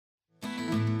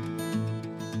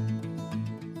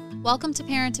Welcome to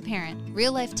Parent,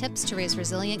 real-life tips to raise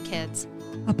resilient kids.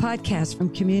 A podcast from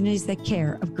communities that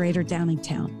care of Greater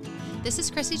Downingtown. This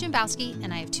is Chrissy Jimbowski,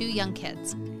 and I have 2 young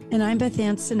kids. And I'm Beth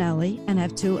Ann Sinelli, and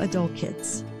have 2 adult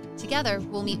kids. Together,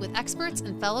 we'll meet with experts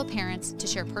and fellow parents to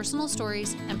share personal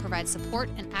stories and provide support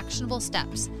and actionable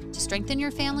steps to strengthen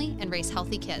your family and raise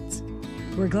healthy kids.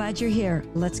 We're glad you're here.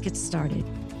 Let's get started.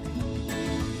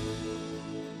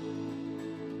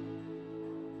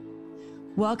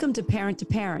 Welcome to Parent.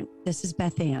 This is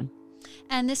Beth Ann.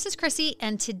 And this is Chrissy,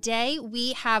 and today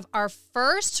we have our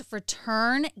first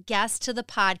return guest to the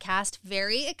podcast.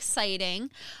 Very exciting.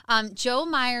 Joe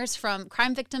Myers from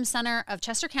Crime Victim Center of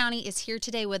Chester County is here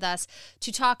today with us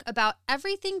to talk about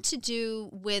everything to do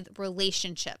with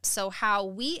relationships. So how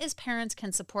we as parents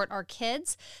can support our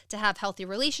kids to have healthy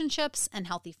relationships and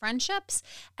healthy friendships.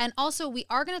 And also we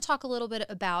are going to talk a little bit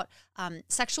about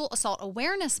Sexual Assault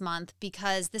Awareness Month,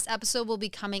 because this episode will be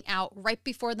coming out right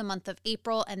before the month of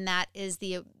April, and that is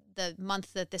the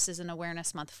month that this is an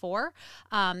awareness month for.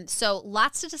 So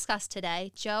lots to discuss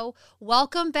today. Joe,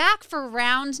 welcome back for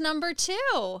round number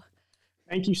 2.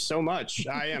 Thank you so much.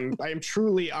 I am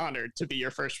truly honored to be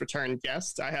your first return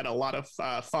guest. I had a lot of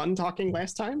fun talking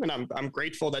last time, and I'm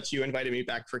grateful that you invited me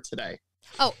back for today.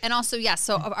 Oh, and also, yes,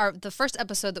 so the first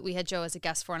episode that we had Joe as a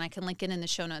guest for, and I can link it in the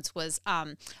show notes, was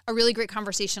a really great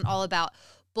conversation all about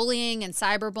bullying and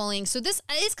cyberbullying. So this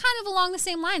is kind of along the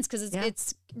same lines, because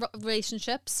it's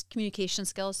relationships, communication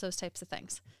skills, those types of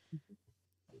things.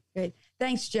 Great.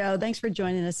 Thanks, Joe. Thanks for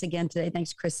joining us again today.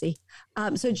 Thanks, Chrissy.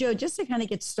 So, Joe, just to kind of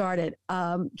get started,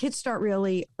 kids start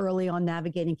really early on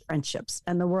navigating friendships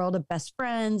and the world of best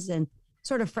friends and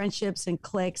sort of friendships and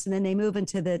cliques, and then they move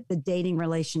into the dating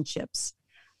relationships.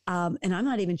 And I'm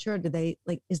not even sure,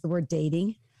 is the word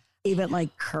dating even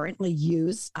currently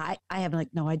used? I have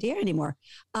no idea anymore.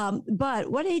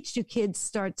 But what age do kids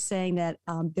start saying that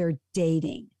they're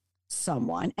dating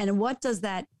someone? And what does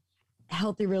that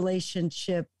healthy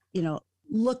relationship,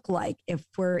 look like if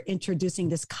we're introducing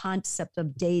this concept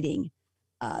of dating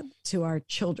to our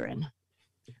children?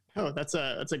 Oh, that's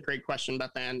a great question,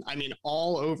 Beth Ann. I mean,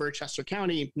 all over Chester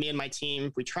County, me and my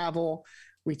team, we travel.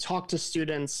 We talk to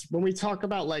students. When we talk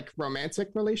about romantic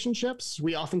relationships,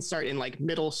 we often start in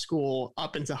middle school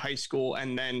up into high school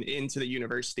and then into the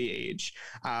university age.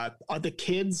 Are the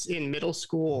kids in middle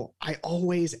school, I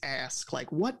always ask,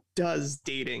 what does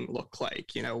dating look like?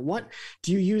 What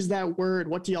do you use that word?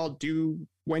 What do y'all do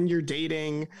when you're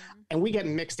dating? And we get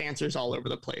mixed answers all over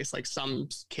the place. Some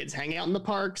kids hang out in the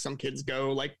park, some kids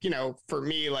go for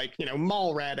me,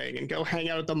 mall ratting and go hang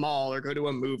out at the mall or go to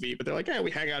a movie, but they're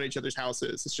we hang out at each other's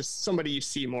houses. It's just somebody you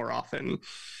see more often.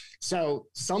 So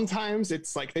sometimes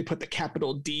it's they put the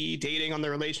capital D dating on the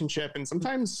relationship, and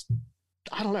sometimes,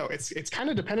 I don't know, it's kind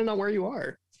of dependent on where you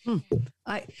are.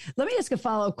 Let me ask a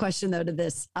follow-up question though to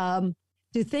this.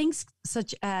 Do things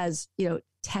such as,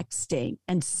 texting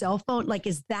and cell phone,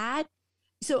 is that,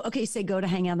 so, okay, say go to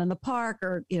hang out in the park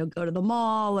or, go to the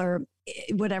mall or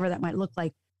whatever that might look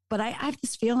like. But I have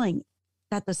this feeling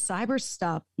that the cyber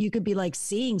stuff, you could be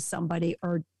seeing somebody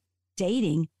or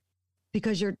dating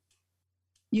because you're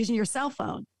using your cell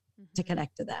phone to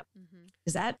connect to them.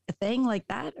 Is that a thing like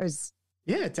that? Or is...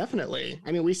 Yeah, definitely.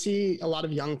 I mean, we see a lot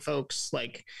of young folks,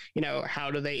 how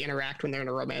do they interact when they're in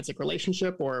a romantic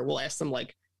relationship? Or we'll ask them,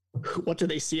 what do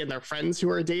they see in their friends who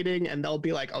are dating? And they'll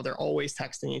be oh, they're always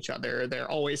texting each other. They're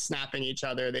always snapping each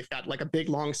other. They've got a big,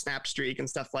 long snap streak and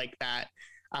stuff like that.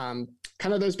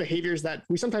 Kind of those behaviors that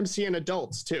we sometimes see in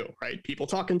adults too, right? People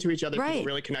talking to each other, right. People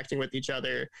really connecting with each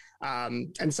other.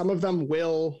 And some of them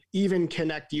will even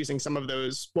connect using some of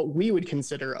those, what we would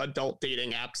consider adult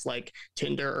dating apps like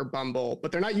Tinder or Bumble, but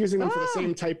they're not using them for the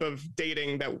same type of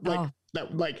dating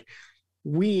that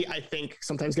we, I think,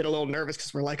 sometimes get a little nervous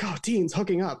because we're oh, teens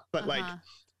hooking up, but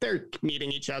they're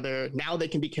meeting each other. Now they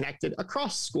can be connected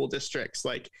across school districts.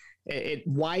 It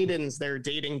widens their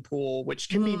dating pool, which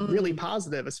can be really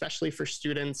positive, especially for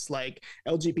students like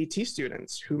LGBT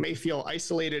students who may feel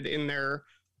isolated in their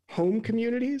home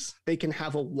communities. They can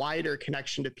have a wider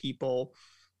connection to people,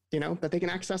 that they can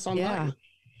access online. Yeah.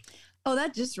 Oh,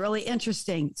 that's just really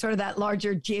interesting. Sort of that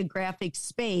larger geographic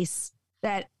space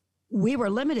that we were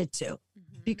limited to,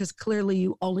 because clearly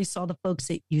you only saw the folks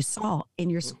that you saw in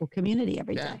your school community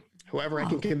every day. Whoever I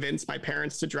can convince my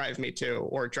parents to drive me to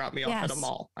or drop me off at a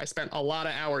mall. I spent a lot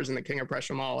of hours in the King of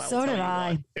Prussia Mall. So did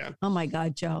I. Yeah. Oh my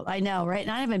God, Joe. I know, right?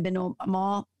 And I haven't been to a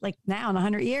mall now in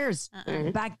 100 years.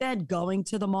 Back then, going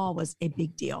to the mall was a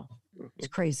big deal. It's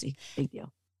crazy. Big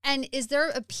deal. And is there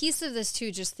a piece of this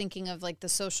too, just thinking of the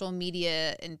social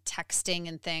media and texting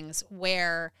and things,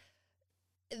 where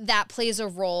that plays a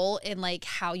role in like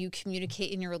how you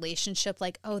communicate in your relationship.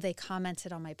 Like, oh, they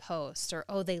commented on my post, or,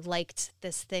 oh, they liked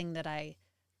this thing that I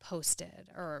posted,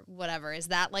 or whatever. Is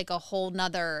that like a whole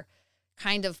nother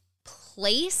kind of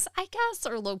place, I guess,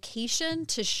 or location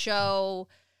to show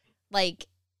like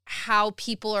how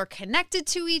people are connected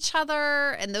to each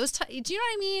other and those, do you know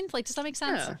what I mean? Like, does that make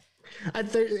sense? Yeah.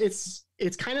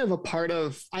 It's kind of a part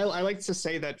of, I like to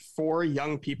say that for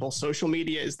young people, social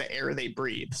media is the air they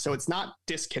breathe. So it's not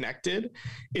disconnected.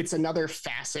 It's another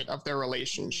facet of their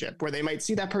relationship where they might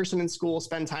see that person in school,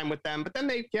 spend time with them, but then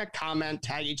they comment,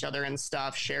 tag each other and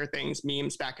stuff, share things,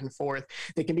 memes back and forth.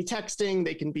 They can be texting,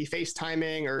 they can be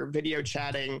FaceTiming or video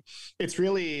chatting. It's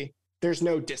really, there's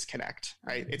no disconnect,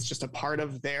 right? It's just a part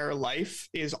of their life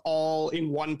is all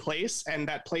in one place, and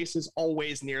that place is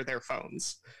always near their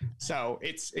phones. So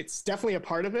it's definitely a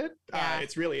part of it. Yeah.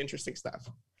 It's really interesting stuff.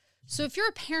 So if you're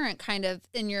a parent kind of,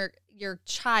 and your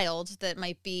child that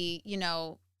might be,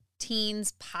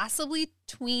 teens, possibly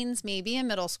tweens, maybe in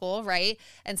middle school, right?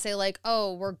 And say like,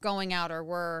 oh, we're going out, or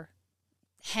we're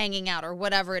hanging out, or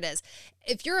whatever it is.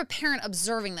 If you're a parent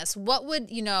observing this, what would,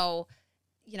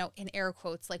 in air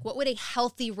quotes, like what would a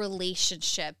healthy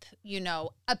relationship,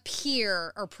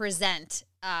 appear or present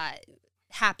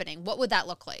happening? What would that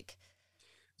look like?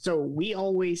 So we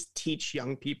always teach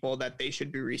young people that they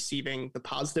should be receiving the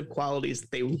positive qualities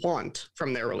that they want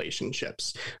from their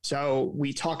relationships. So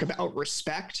we talk about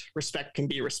respect. Respect can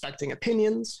be respecting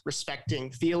opinions,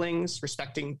 respecting feelings,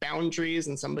 respecting boundaries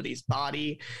in somebody's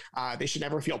body. They should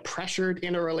never feel pressured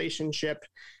in a relationship.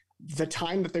 The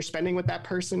time that they're spending with that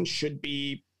person should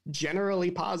be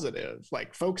generally positive.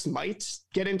 Like, folks might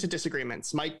get into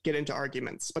disagreements, might get into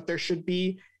arguments, but there should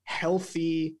be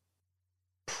healthy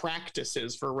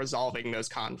practices for resolving those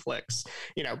conflicts,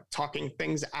 talking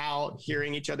things out,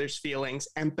 hearing each other's feelings,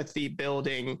 empathy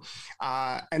building,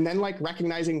 and then like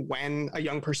recognizing when a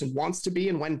young person wants to be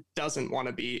and when doesn't want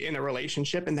to be in a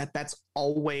relationship, and that's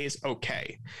always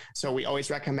okay. So we always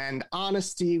recommend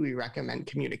honesty, we recommend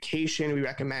communication, we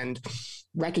recommend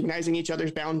recognizing each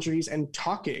other's boundaries and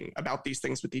talking about these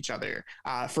things with each other.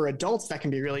 For adults, that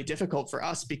can be really difficult for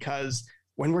us, because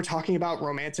when we're talking about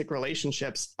romantic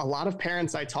relationships, a lot of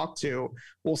parents I talk to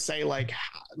will say like,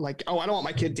 oh, I don't want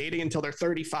my kid dating until they're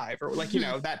 35, or like,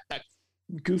 that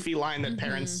goofy line that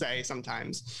parents say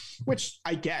sometimes, which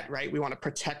I get, right? We want to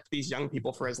protect these young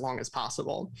people for as long as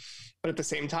possible. But at the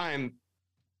same time,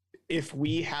 if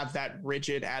we have that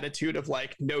rigid attitude of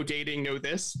like, no dating, no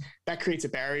this, that creates a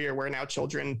barrier where now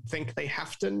children think they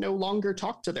have to no longer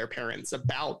talk to their parents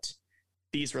about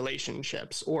these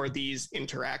relationships or these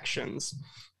interactions,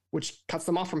 which cuts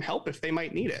them off from help if they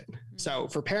might need it. So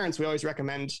for parents, we always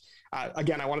recommend,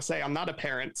 again, I want to say I'm not a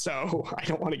parent, so I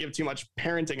don't want to give too much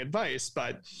parenting advice,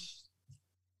 but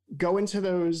go into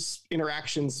those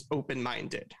interactions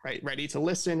open-minded, right? Ready to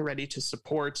listen, ready to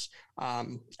support,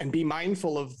 and be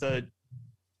mindful of the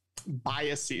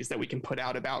biases that we can put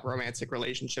out about romantic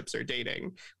relationships or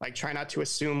dating. Like, try not to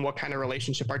assume what kind of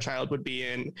relationship our child would be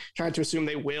in, try not to assume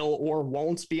they will or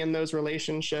won't be in those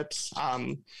relationships,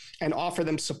 and offer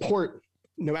them support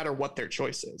no matter what their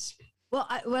choice is. Well,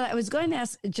 I was going to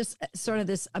ask just sort of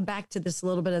this, back to this, a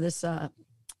little bit of this, the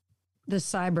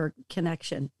cyber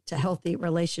connection to healthy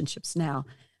relationships now,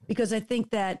 because I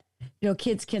think that,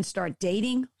 kids can start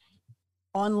dating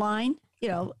online,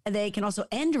 and they can also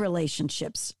end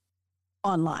relationships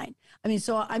online. I mean,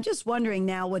 so I'm just wondering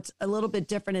now what's a little bit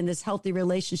different in this healthy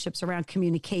relationships around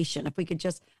communication. If we could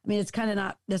just, it's kind of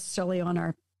not necessarily on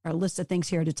our list of things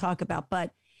here to talk about, but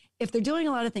if they're doing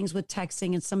a lot of things with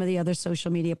texting and some of the other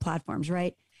social media platforms,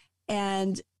 right?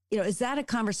 And, is that a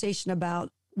conversation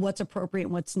about what's appropriate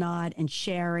and what's not, and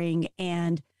sharing?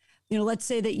 And, let's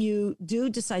say that you do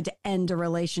decide to end a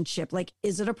relationship. Like,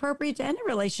 is it appropriate to end a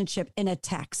relationship in a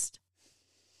text?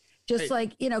 Just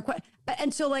like,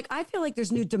 and so like, I feel like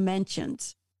there's new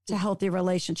dimensions to healthy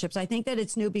relationships. I think that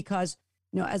it's new because,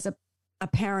 as a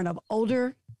parent of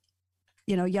older,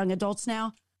 young adults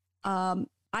now,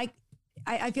 I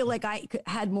feel like I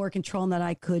had more control and that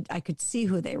I could see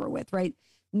who they were with, right?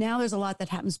 Now there's a lot that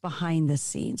happens behind the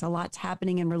scenes. A lot's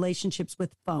happening in relationships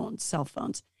with phones, cell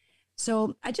phones.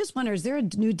 So I just wonder, is there a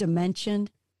new dimension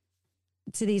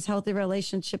to these healthy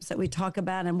relationships that we talk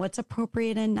about, and what's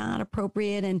appropriate and not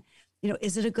appropriate? And,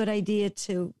 is it a good idea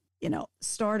to,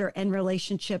 start or end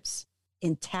relationships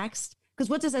in text? Because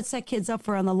what does that set kids up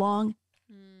for on the long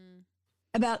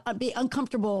about be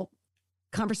uncomfortable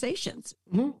conversations?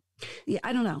 Mm-hmm. Yeah,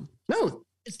 I don't know. No.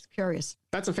 Just curious.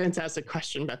 That's a fantastic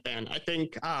question, Beth Ann. I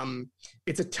think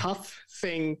it's a tough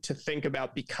thing to think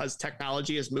about because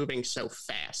technology is moving so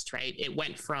fast, right? It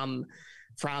went from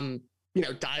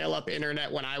dial up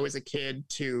internet when I was a kid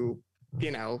to,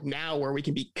 now where we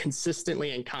can be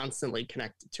consistently and constantly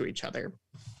connected to each other.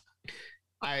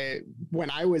 When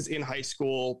I was in high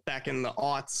school back in the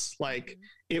aughts, like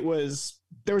there was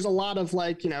a lot of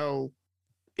like,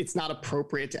 it's not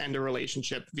appropriate to end a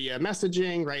relationship via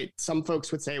messaging, right? Some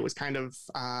folks would say it was kind of,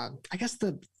 I guess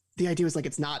the idea was like,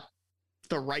 it's not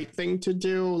the right thing to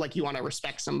do. Like you want to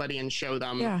respect somebody and show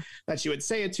them that you would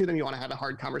say it to them. You want to have a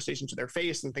hard conversation to their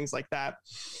face and things like that.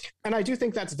 And I do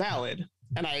think that's valid.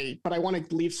 But I want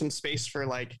to leave some space for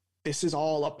like, this is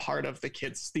all a part of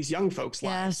these young folks'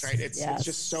 lives, right? It's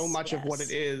just so much of what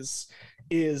it is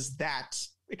that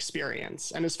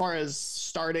experience. And as far as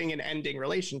starting and ending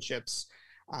relationships,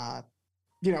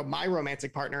 my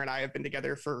romantic partner and I have been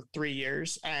together for 3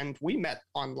 years and we met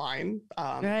online.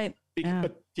 Right.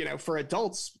 But, for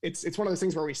adults, it's one of those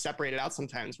things where we separate it out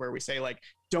sometimes where we say like,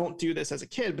 don't do this as a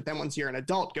kid, but then once you're an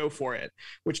adult, go for it,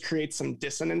 which creates some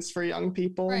dissonance for young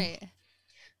people. Right.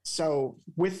 So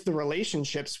with the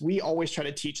relationships, we always try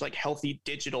to teach like healthy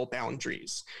digital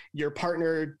boundaries. Your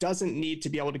partner doesn't need to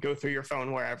be able to go through your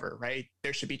phone wherever, right?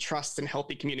 There should be trust and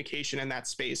healthy communication in that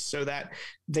space so that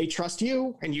they trust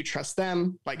you and you trust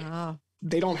them. Like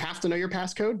they don't have to know your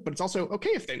passcode, but it's also okay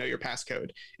if they know your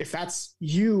passcode. If that's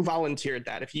you volunteered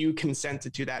that, if you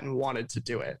consented to that and wanted to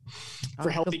do it for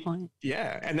healthy,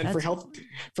 and then for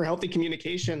healthy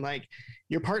communication, like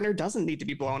your partner doesn't need to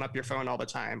be blowing up your phone all the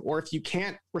time. Or if you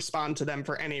can't respond to them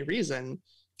for any reason,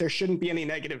 there shouldn't be any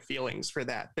negative feelings for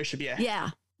that. There should be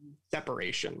a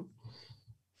separation.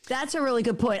 That's a really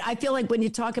good point. I feel like when you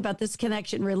talk about this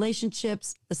connection,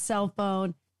 relationships, the cell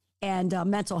phone, and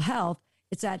mental health,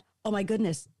 it's that, oh my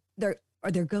goodness, they're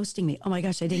ghosting me. Oh my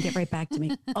gosh, they didn't get right back to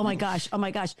me. Oh my gosh.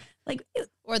 Like,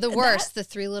 or the worst, the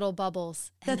three little bubbles.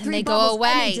 And then they go away.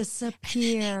 And they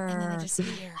disappear. And then they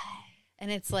disappear. And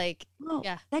it's like,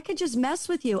 that could just mess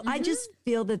with you. I just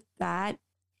feel that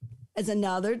is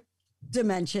another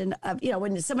dimension of,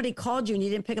 when somebody called you and you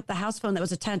didn't pick up the house phone that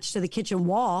was attached to the kitchen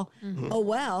wall. Oh,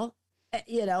 well,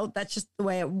 that's just the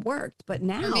way it worked. But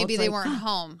now, or maybe they weren't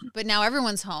home, but now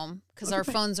everyone's home because our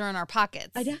phones are in our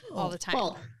pockets all the time.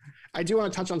 Well, I do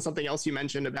want to touch on something else you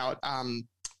mentioned about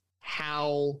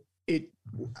how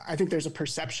I think there's a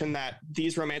perception that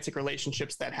these romantic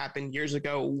relationships that happened years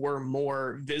ago were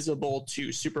more visible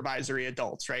to supervisory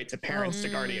adults, right? To parents, to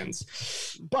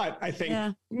guardians. But I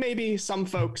think maybe some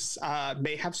folks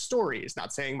may have stories,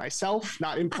 not saying myself,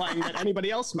 not implying that anybody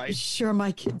else might. Sure,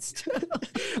 my kids do.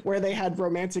 Where they had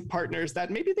romantic partners that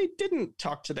maybe they didn't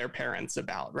talk to their parents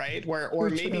about, right? Or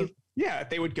maybe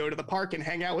they would go to the park and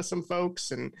hang out with some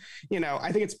folks. And,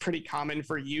 I think it's pretty common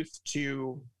for youth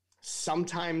to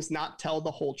sometimes not tell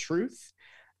the whole truth.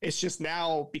 It's just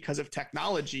now because of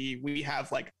technology, we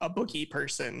have like a boogie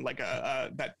person, like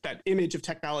that image of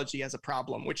technology as a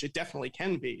problem, which it definitely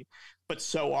can be. But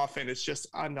so often it's just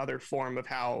another form of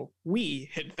how we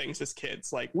hid things as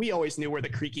kids. Like we always knew where the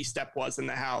creaky step was in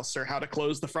the house or how to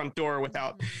close the front door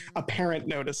without a parent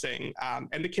noticing.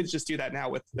 And the kids just do that now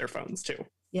with their phones too.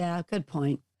 Yeah, good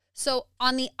point. So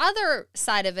on the other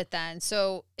side of it then,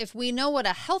 so if we know what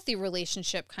a healthy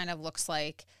relationship kind of looks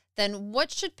like, then what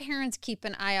should parents keep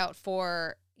an eye out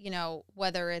for,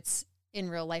 whether it's in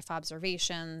real life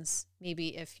observations,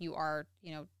 maybe if you are,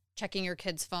 checking your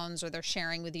kids' phones or they're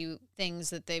sharing with you things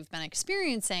that they've been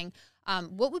experiencing,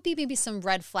 what would be maybe some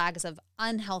red flags of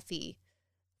unhealthy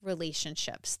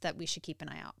relationships that we should keep an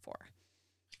eye out for?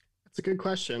 That's a good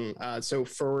question. So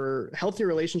for healthy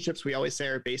relationships, we always say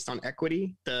are based on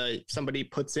equity. Somebody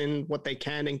puts in what they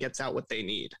can and gets out what they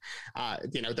need.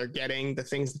 They're getting the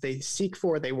things that they seek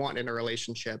for, they want in a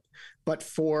relationship. But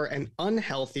for an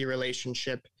unhealthy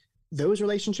relationship, those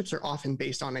relationships are often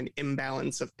based on an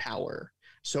imbalance of power.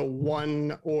 So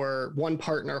one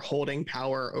partner holding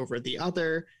power over the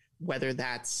other, whether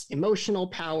that's emotional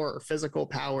power or physical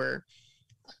power.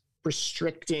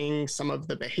 Restricting some of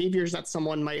the behaviors that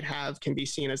someone might have can be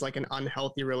seen as like an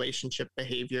unhealthy relationship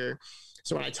behavior.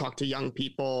 So when I talk to young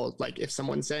people, like if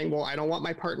someone's saying, well, I don't want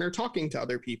my partner talking to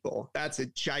other people, that's a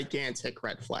gigantic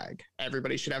red flag.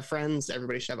 Everybody should have friends.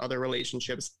 Everybody should have other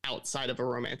relationships outside of a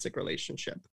romantic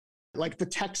relationship. Like the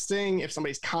texting, if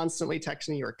somebody's constantly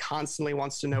texting you or constantly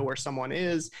wants to know where someone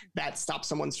is, that stops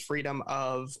someone's freedom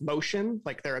of motion,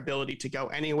 like their ability to go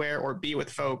anywhere or be with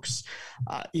folks.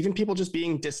 Even people just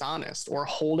being dishonest or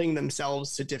holding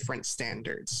themselves to different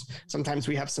standards. Sometimes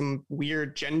we have some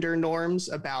weird gender norms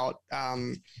about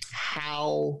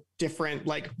how different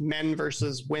like men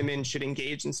versus women should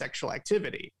engage in sexual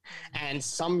activity. And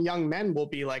some young men will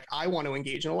be like, I want to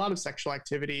engage in a lot of sexual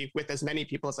activity with as many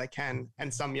people as I can.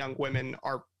 And some young women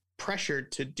are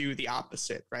pressured to do the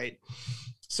opposite, right?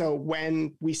 So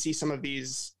when we see some of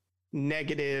these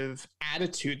negative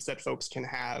attitudes that folks can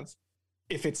have,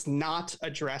 if it's not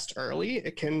addressed early,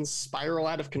 it can spiral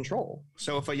out of control.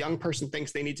 So if a young person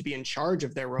thinks they need to be in charge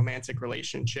of their romantic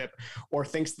relationship, or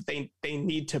thinks that they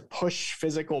need to push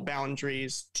physical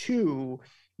boundaries to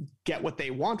get what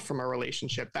they want from a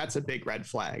relationship, that's a big red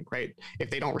flag, right? If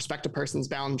they don't respect a person's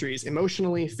boundaries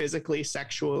emotionally, physically,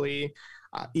 sexually,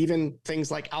 even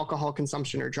things like alcohol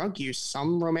consumption or drug use,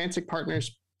 some romantic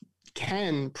partners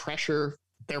can pressure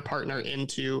their partner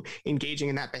into engaging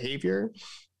in that behavior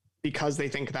because they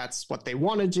think that's what they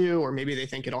want to do, or maybe they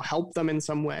think it'll help them in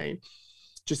some way.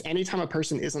 Just anytime a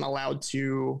person isn't allowed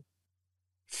to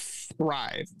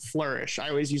thrive, flourish, I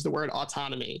always use the word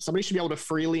autonomy. Somebody should be able to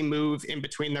freely move in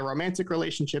between their romantic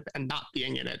relationship and not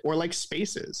being in it, or like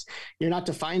spaces. You're not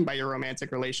defined by your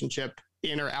romantic relationship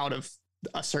in or out of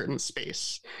a certain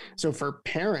space. So for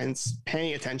parents,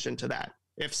 paying attention to that.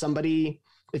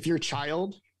 If your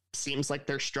child seems like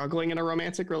they're struggling in a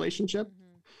romantic relationship,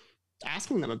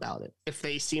 asking them about it. If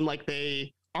they seem like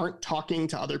they aren't talking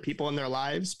to other people in their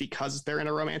lives because they're in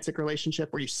a romantic relationship,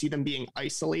 or you see them being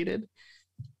isolated,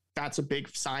 that's a big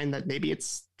sign that maybe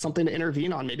it's something to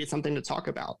intervene on. Maybe it's something to talk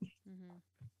about.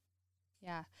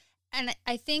 Yeah. And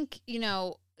I think,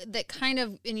 that kind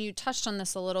of, and you touched on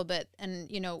this a little bit, and,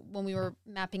 when we were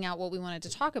mapping out what we wanted to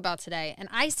talk about today, and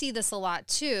I see this a lot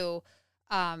too,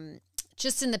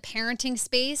 just in the parenting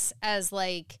space, as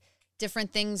like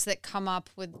different things that come up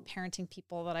with parenting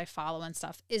people that I follow and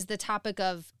stuff, is the topic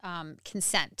of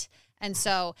consent. And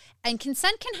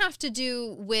consent can have to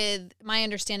do with, my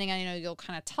understanding, I know you'll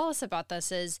kind of tell us about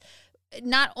this, is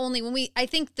not only I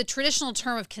think the traditional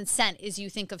term of consent is you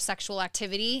think of sexual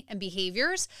activity and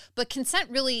behaviors, but consent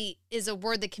really is a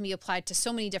word that can be applied to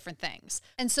so many different things.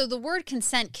 And so the word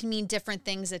consent can mean different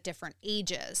things at different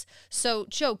ages. So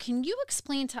Joe, can you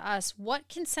explain to us what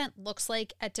consent looks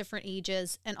like at different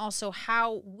ages, and also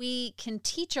how we can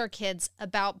teach our kids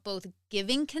about both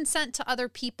giving consent to other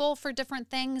people for different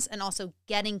things and also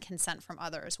getting consent from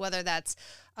others, whether that's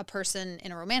a person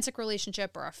in a romantic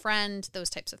relationship or a friend, those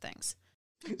types of things?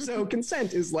 So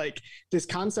consent is like this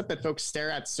concept that folks stare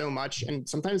at so much, and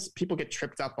sometimes people get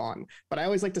tripped up on, but I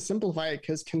always like to simplify it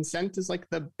because consent is like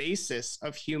the basis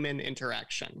of human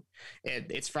interaction.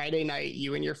 It's Friday night,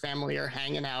 you and your family are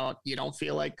hanging out, you don't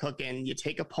feel like cooking, you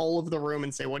take a poll of the room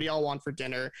and say, what do y'all want for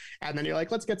dinner? And then you're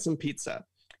like, let's get some pizza.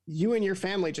 You and your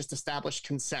family just established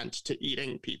consent to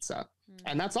eating pizza.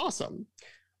 And that's awesome.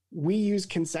 We use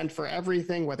consent for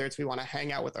everything, whether it's we want to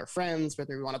hang out with our friends,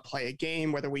 whether we want to play a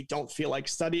game, whether we don't feel like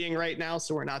studying right now,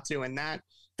 so we're not doing that.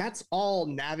 That's all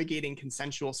navigating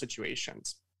consensual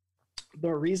situations.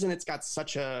 The reason it's got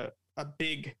such a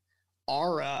big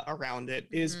aura around it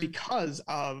is because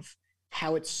of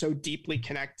how it's so deeply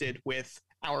connected with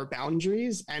our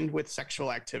boundaries and with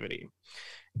sexual activity.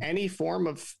 Any form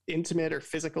of intimate or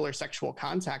physical or sexual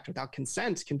contact without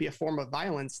consent can be a form of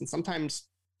violence, and sometimes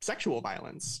sexual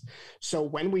violence. So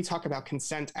when we talk about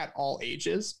consent at all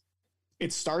ages,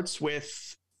 it starts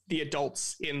with the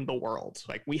adults in the world.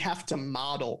 Like, we have to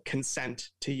model consent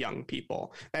to young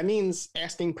people. That means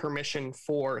asking permission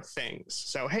for things.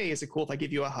 So, hey, is it cool if I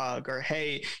give you a hug? Or,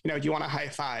 hey, do you want a high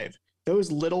five?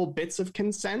 Those little bits of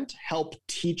consent help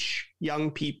teach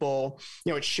young people,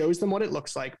 it shows them what it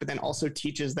looks like, but then also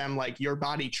teaches them like your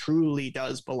body truly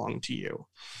does belong to you.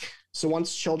 So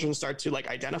once children start to like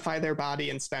identify their body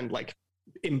and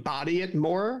embody it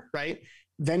more, right?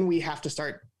 Then we have to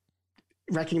start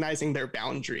recognizing their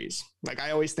boundaries. Like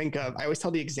I always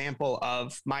tell the example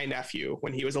of my nephew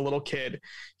when he was a little kid.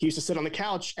 He used to sit on the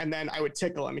couch and then I would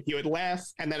tickle him and he would laugh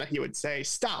and then he would say,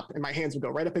 stop. And my hands would go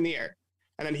right up in the air.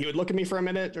 And then he would look at me for a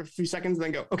minute or a few seconds and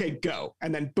then go, okay, go.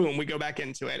 And then boom, we go back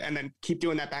into it and then keep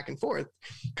doing that back and forth.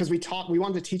 Because we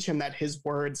wanted to teach him that his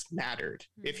words mattered.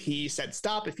 If he said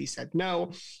stop, if he said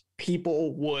no,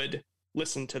 people would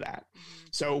listen to that.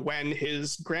 So when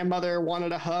his grandmother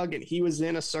wanted a hug and he was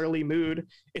in a surly mood,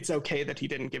 it's okay that he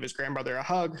didn't give his grandmother a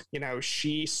hug.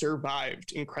 She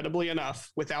survived incredibly enough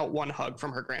without one hug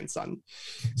from her grandson.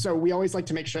 So we always like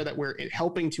to make sure that we're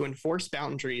helping to enforce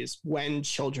boundaries when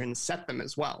children set them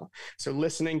as well. So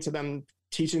listening to them,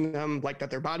 teaching them like that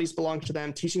their bodies belong to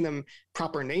them, teaching them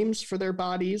proper names for their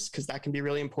bodies, because that can be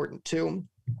really important too.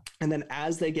 And then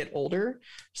as they get older,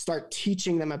 start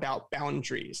teaching them about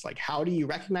boundaries. Like, how do you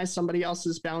recognize somebody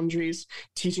else's boundaries?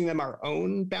 Teaching them our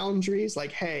own boundaries.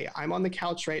 Like, hey, I'm on the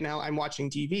couch right now. I'm watching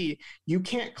TV. You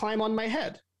can't climb on my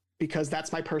head because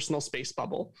that's my personal space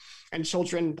bubble. And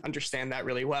children understand that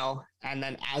really well. And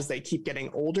then as they keep getting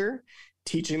older,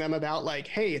 teaching them about like,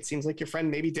 hey, it seems like your friend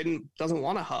maybe doesn't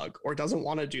want to hug or doesn't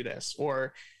want to do this,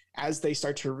 or as they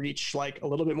start to reach like a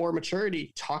little bit more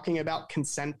maturity, talking about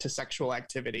consent to sexual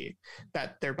activity,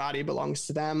 that their body belongs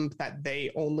to them, that they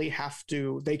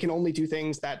can only do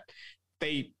things that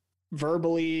they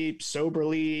verbally,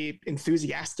 soberly,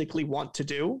 enthusiastically want to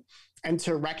do, and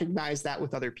to recognize that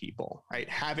with other people, right?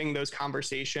 Having those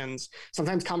conversations,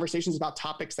 sometimes conversations about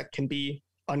topics that can be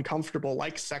uncomfortable,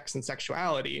 like sex and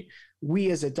sexuality,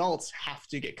 we as adults have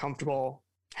to get comfortable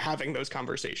having those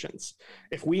conversations.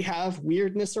 If we have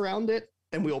weirdness around it,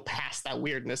 then we will pass that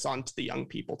weirdness on to the young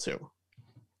people too.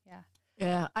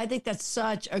 Yeah, I think that's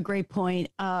such a great point.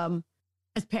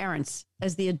 As parents,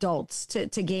 as the adults, to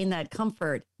gain that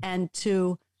comfort and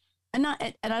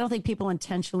I don't think people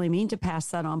intentionally mean to pass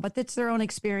that on, but it's their own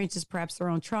experiences, perhaps their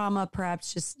own trauma,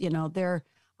 perhaps just, their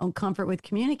own comfort with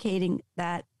communicating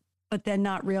that, but then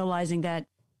not realizing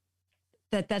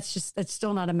that's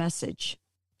still not a message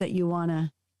that you want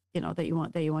to, that you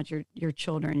want your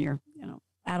children, your,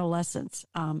 adolescents,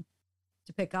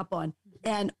 to pick up on.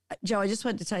 And Joe, I just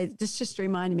wanted to tell you, this just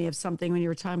reminded me of something when you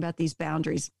were talking about these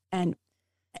boundaries. And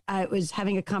I was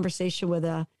having a conversation with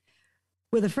a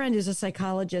friend who's a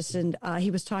psychologist, and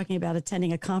he was talking about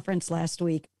attending a conference last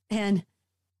week, and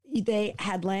they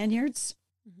had lanyards,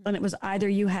 and it was either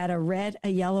you had a red, a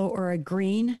yellow, or a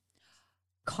green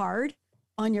card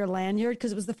on your lanyard,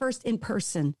 because it was the first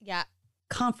in-person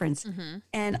conference.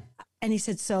 And he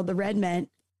said, so the red meant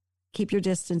keep your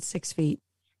distance 6 feet.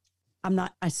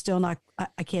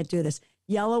 I can't do this.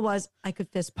 Yellow was I could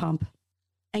fist pump.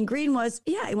 And green was,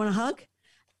 yeah, you want a hug?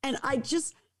 And I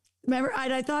just remember,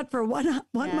 I thought for one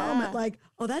moment, like,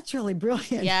 oh, that's really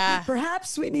brilliant. Yeah.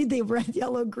 Perhaps we need the red,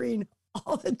 yellow, green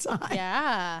all the time.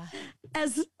 Yeah.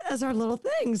 As our little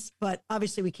things. But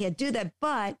obviously we can't do that.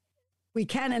 But we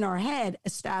can in our head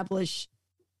establish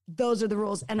those are the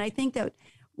rules. And I think that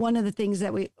one of the things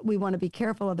that we want to be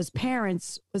careful of as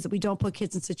parents was that we don't put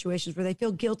kids in situations where they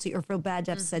feel guilty or feel bad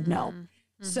to have said no.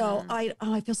 So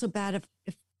I feel so bad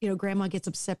if grandma gets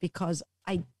upset because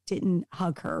I didn't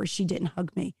hug her or she didn't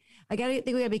hug me. I think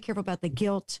we gotta be careful about the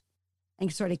guilt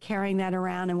and sort of carrying that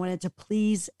around and wanting to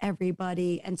please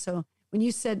everybody. And so when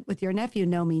you said with your nephew,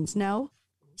 no means no,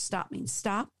 stop means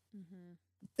stop.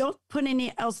 Don't put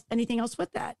anything else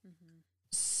with that.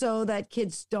 So that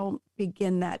kids don't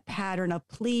begin that pattern of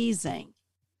pleasing,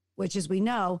 which, as we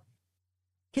know,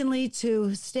 can lead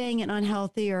to staying in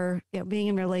unhealthy or being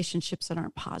in relationships that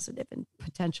aren't positive and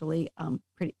potentially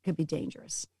could be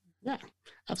dangerous. Yeah,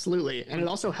 absolutely. And it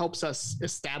also helps us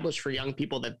establish for young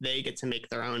people that they get to make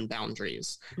their own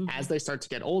boundaries. As they start to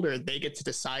get older, they get to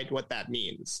decide what that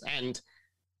means. And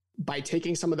by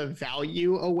taking some of the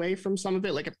value away from some of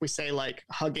it, like if we say like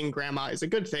hugging grandma is a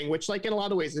good thing, which like in a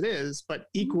lot of ways it is, but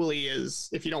equally is,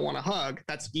 if you don't want to hug,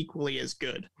 that's equally as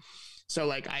good. So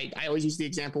like I always use the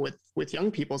example with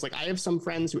young people. It's like I have some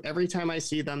friends who every time I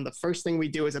see them, the first thing we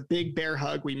do is a big bear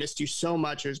hug. We missed you so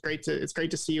much. It's great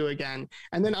to see you again.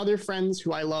 And then other friends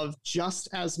who I love just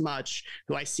as much,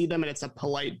 who I see them and it's a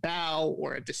polite bow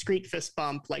or a discreet fist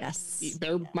bump. Like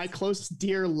they're my close,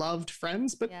 dear, loved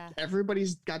friends, but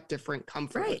everybody's got different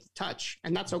comfort with touch,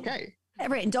 and that's okay.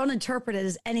 Right. And don't interpret it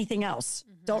as anything else.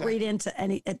 Don't read into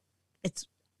it's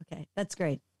okay. That's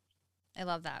great. I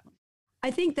love that.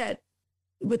 I think that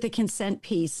with the consent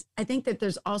piece, I think that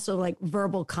there's also like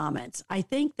verbal comments. I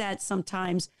think that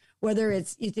sometimes, whether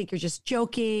it's you think you're just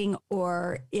joking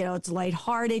or it's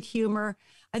lighthearted humor,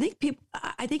 I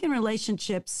think in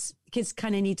relationships, kids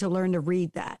kind of need to learn to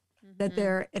read that.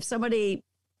 That if somebody,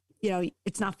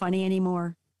 it's not funny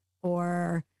anymore,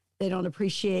 or they don't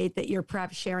appreciate that you're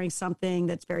perhaps sharing something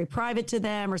that's very private to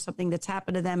them or something that's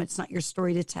happened to them, it's not your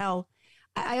story to tell.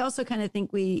 I also kind of think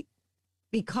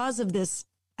because of this.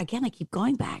 Again, I keep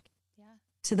going back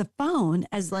to the phone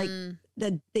as like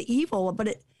the evil,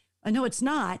 but I know it's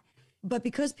not. But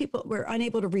because people were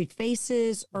unable to read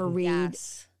faces or read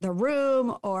the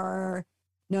room or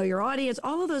know your audience,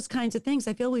 all of those kinds of things,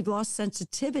 I feel we've lost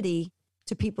sensitivity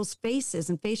to people's faces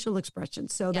and facial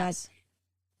expressions. So that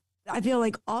I feel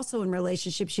like also in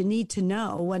relationships, you need to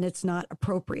know when it's not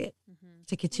appropriate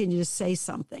to continue to say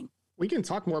something. We can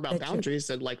talk more about boundaries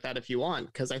and like that if you want,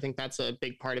 because I think that's a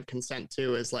big part of consent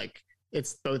too, is like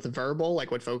it's both verbal,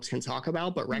 like what folks can talk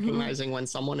about, but recognizing when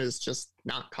someone is just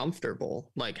not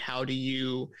comfortable. Like how do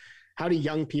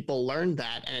young people learn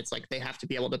that? And it's like they have to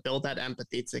be able to build that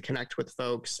empathy to connect with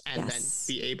folks and then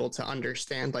be able to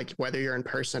understand like whether you're in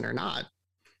person or not,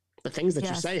 the things that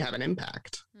you say have an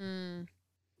impact.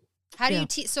 How do you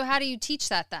teach? So how do you teach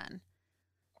that then?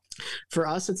 For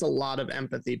us, it's a lot of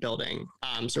empathy building.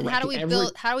 So how do we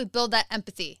build that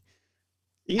empathy?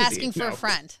 Easy. Asking for a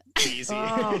friend. It's easy.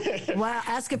 Oh, wow.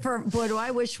 Ask it for, boy, do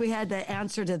I wish we had the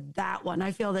answer to that one.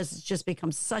 I feel this has just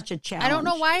become such a challenge. I don't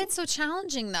know why it's so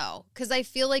challenging though. Cause I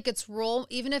feel like it's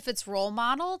even if it's role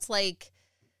model, it's like,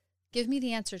 give me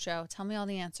the answer, Joe. Tell me all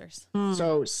the answers.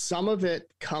 So some of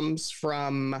it comes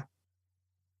from,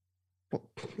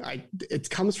 it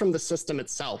comes from the system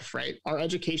itself, right? Our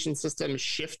education system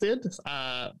shifted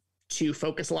to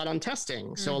focus a lot on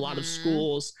testing. So a lot of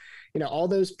schools, all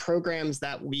those programs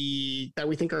that we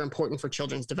think are important for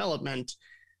children's development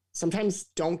sometimes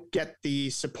don't get the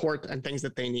support and things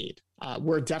that they need.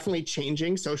 We're definitely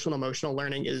changing. Social and emotional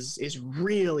learning is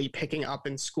really picking up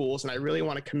in schools. And I really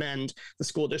want to commend the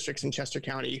school districts in Chester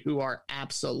County who are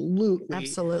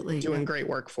absolutely doing great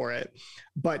work for it.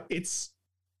 But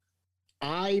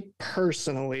I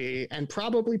personally, and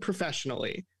probably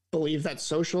professionally, believe that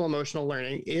social emotional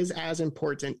learning is as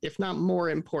important, if not more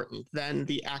important, than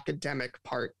the academic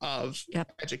part of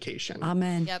education.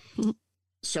 Amen. Yep.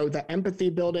 So the empathy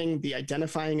building, the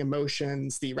identifying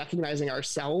emotions, the recognizing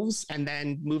ourselves, and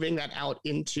then moving that out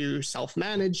into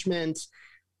self-management,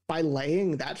 by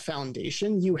laying that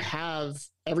foundation, you have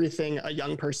everything a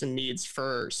young person needs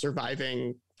for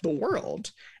surviving the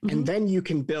world. And then you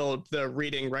can build the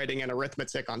reading, writing, and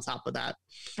arithmetic on top of that.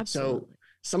 Absolutely. So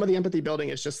some of the empathy building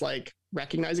is just like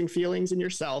recognizing feelings in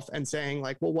yourself and saying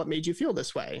like, well, what made you feel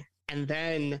this way? And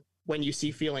then when you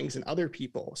see feelings in other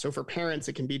people. So for parents,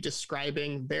 it can be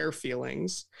describing their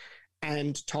feelings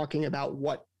and talking about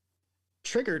what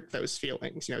triggered those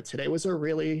feelings. Today was a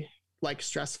really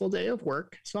stressful day of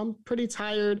work. So I'm pretty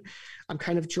tired. I'm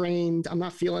kind of drained. I'm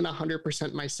not feeling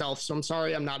 100% myself. So I'm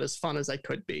sorry, I'm not as fun as I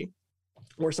could be,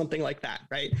 or something like that,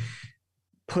 right?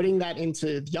 Putting that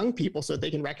into young people so that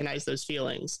they can recognize those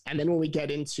feelings. And then when we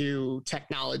get into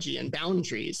technology and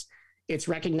boundaries, it's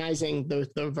recognizing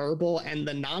the verbal and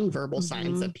the nonverbal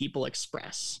signs that people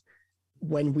express.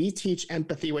 When we teach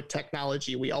empathy with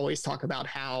technology, we always talk about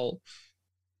how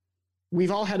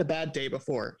we've all had a bad day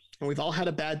before, and we've all had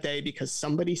a bad day because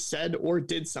somebody said or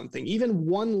did something, even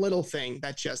one little thing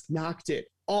that just knocked it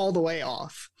all the way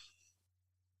off.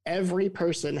 Every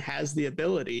person has the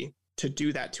ability to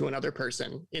do that to another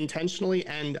person, intentionally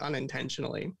and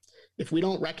unintentionally. If we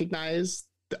don't recognize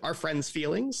our friends'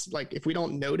 feelings, if we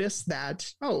don't notice that,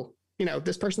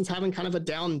 this person's having kind of a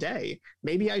down day,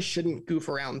 maybe I shouldn't goof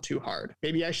around too hard.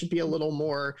 Maybe I should be a little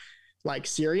more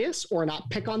serious or not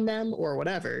pick on them or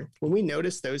whatever. When we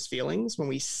notice those feelings, when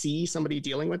we see somebody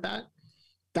dealing with that,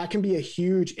 that can be a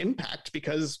huge impact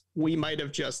because we might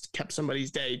have just kept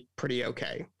somebody's day pretty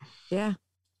okay. Yeah.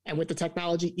 And with the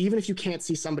technology, even if you can't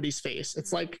see somebody's face,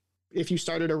 it's like if you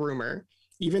started a rumor,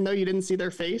 even though you didn't see their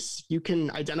face, you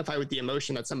can identify with the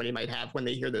emotion that somebody might have when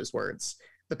they hear those words.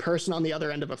 The person on the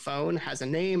other end of a phone has a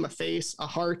name, a face, a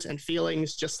heart, and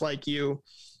feelings just like you.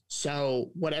 So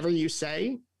whatever you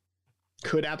say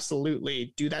could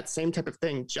absolutely do that same type of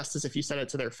thing, just as if you said it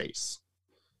to their face.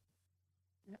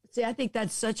 See, I think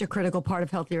that's such a critical part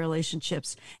of healthy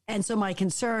relationships. And so my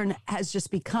concern has just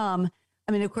become,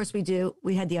 of course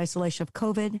we had the isolation of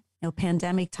COVID,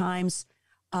 pandemic times,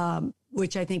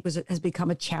 which I think has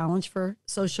become a challenge for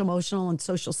social, emotional, and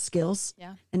social skills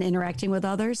and interacting with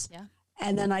others. Yeah.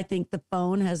 And then I think the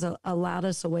phone has allowed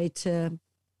us a way to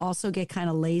also get kind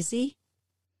of lazy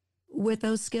with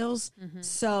those skills.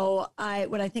 So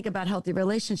when I think about healthy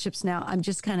relationships now, I'm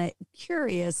just kind of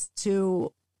curious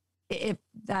if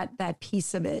that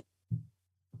piece of it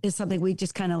is something we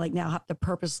just kind of now have to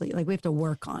purposely, we have to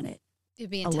work on it. You'd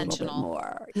be intentional. A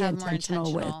little bit more.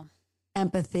 Intentional with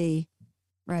empathy.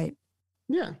 Right.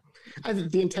 Yeah. I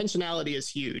think the intentionality is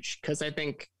huge because I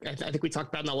think we talked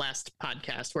about in the last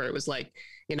podcast where it was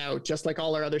just like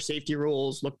all our other safety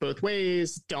rules, look both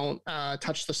ways, don't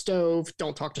touch the stove,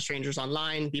 don't talk to strangers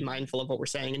online, be mindful of what we're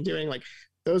saying and doing.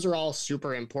 Those are all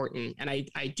super important. And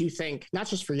I do think not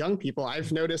just for young people,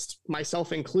 I've noticed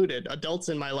myself included, adults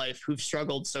in my life who've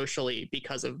struggled socially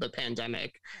because of the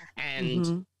pandemic.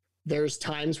 And there's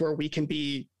times where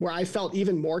where I felt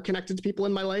even more connected to people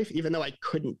in my life, even though I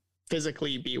couldn't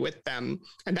physically be with them.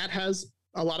 And that has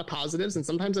a lot of positives and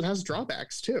sometimes it has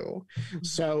drawbacks too.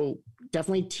 So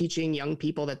definitely teaching young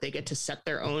people that they get to set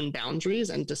their own boundaries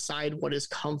and decide what is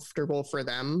comfortable for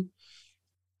them,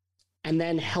 and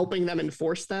then helping them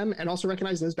enforce them, and also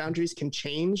recognizing those boundaries can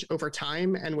change over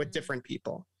time and with different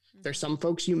people. There's some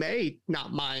folks you may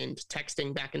not mind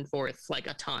texting back and forth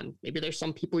a ton. Maybe there's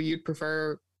some people you'd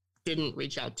prefer didn't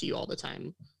reach out to you all the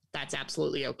time. That's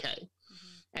absolutely okay.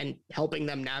 And helping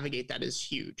them navigate that is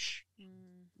huge.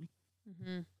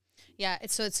 Yeah.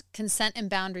 It's consent and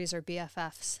boundaries are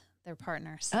BFFs. They're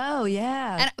partners. Oh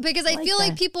yeah. And because I feel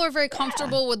like people are very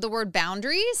comfortable with the word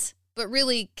boundaries, but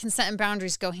really consent and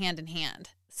boundaries go hand in hand.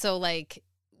 So like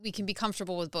we can be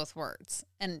comfortable with both words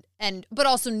but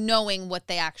also knowing what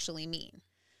they actually mean.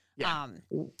 Yeah.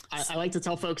 I like to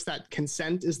tell folks that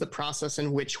consent is the process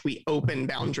in which we open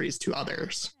boundaries to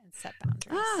others. And set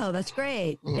boundaries. Oh, that's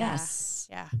great. Yeah. Yes.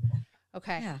 Yeah.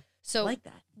 Okay. Yeah. So I like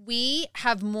that. we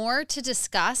have more to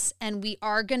discuss, and we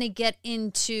are going to get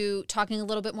into talking a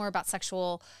little bit more about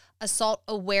Sexual Assault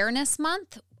Awareness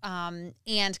Month,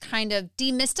 and kind of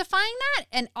demystifying that,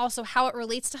 and also how it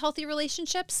relates to healthy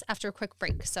relationships after a quick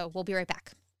break. So we'll be right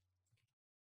back.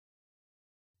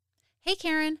 Hey,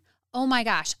 Karen. Oh my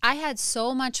gosh, I had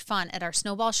so much fun at our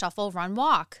Snowball Shuffle Run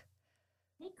Walk.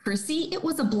 Hey, Chrissy, it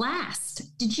was a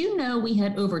blast. Did you know we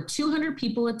had over 200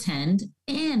 people attend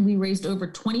and we raised over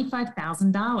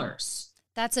 $25,000?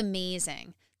 That's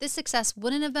amazing. This success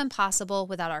wouldn't have been possible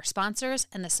without our sponsors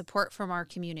and the support from our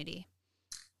community.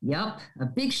 Yep. A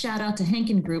big shout out to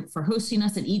Henkin Group for hosting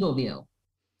us at Eagle View.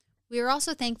 We are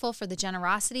also thankful for the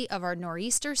generosity of our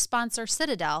Nor'easter sponsor,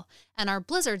 Citadel, and our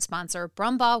Blizzard sponsor,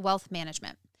 Brumbaugh Wealth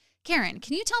Management. Karen,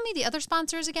 can you tell me the other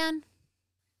sponsors again?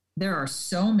 There are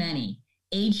so many.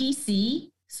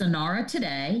 AGC, Sonara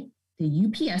Today, the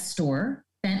UPS Store,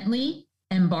 Bentley,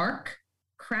 Embark,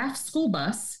 Kraft School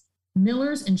Bus,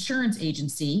 Miller's Insurance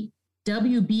Agency,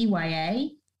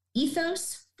 WBYA,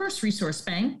 Ethos, First Resource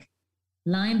Bank,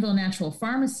 Lineville Natural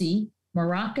Pharmacy,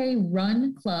 Morocco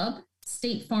Run Club,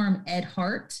 State Farm Ed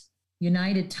Hart,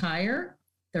 United Tire,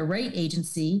 the Rate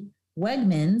Agency,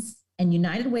 Wegmans, and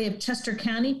United Way of Chester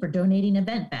County for donating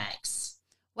event bags.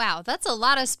 Wow, that's a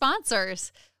lot of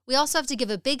sponsors. We also have to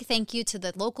give a big thank you to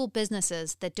the local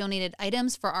businesses that donated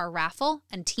items for our raffle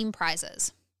and team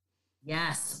prizes.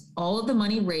 Yes, all of the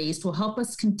money raised will help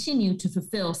us continue to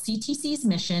fulfill CTC's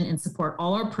mission and support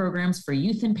all our programs for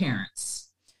youth and parents.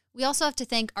 We also have to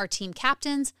thank our team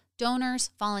captains,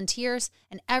 donors, volunteers,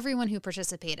 and everyone who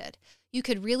participated. You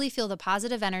could really feel the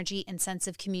positive energy and sense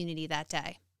of community that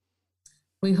day.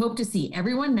 We hope to see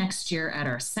everyone next year at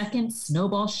our second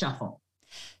Snowball Shuffle.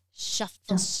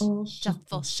 Shuffle, shuffle,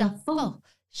 shuffle, shuffle,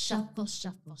 shuffle,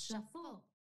 shuffle, shuffle.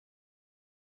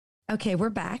 Okay, we're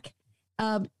back.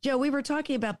 Joe, we were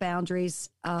talking about boundaries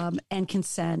and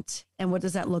consent and what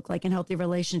does that look like in healthy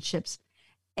relationships.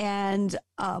 And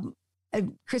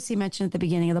Chrissy mentioned at the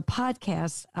beginning of the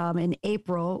podcast, in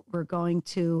April, we're going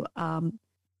to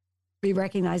be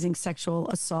recognizing Sexual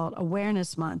Assault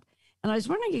Awareness Month. And I was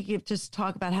wondering if you could just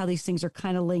talk about how these things are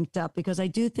kind of linked up, because I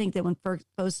do think that when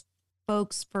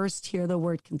folks first hear the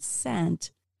word consent,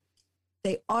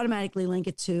 they automatically link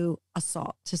it to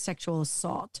assault, to sexual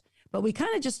assault. But we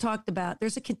kind of just talked about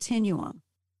there's a continuum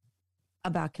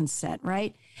about consent,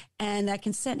 right? And that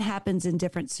consent happens in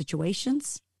different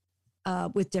situations,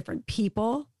 with different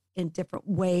people in different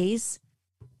ways.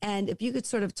 And if you could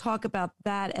sort of talk about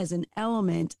that as an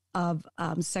element of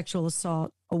Sexual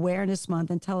Assault Awareness Month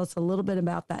and tell us a little bit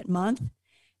about that month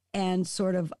and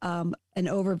sort of an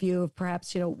overview of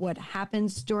perhaps, what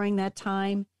happens during that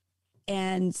time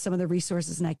and some of the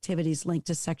resources and activities linked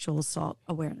to Sexual Assault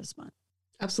Awareness Month.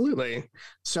 Absolutely.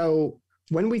 So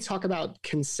when we talk about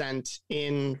consent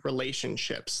in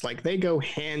relationships, like they go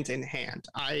hand in hand.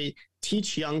 I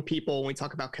teach young people when we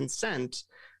talk about consent,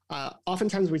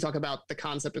 oftentimes we talk about the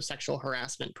concept of sexual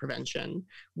harassment prevention.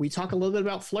 We talk a little bit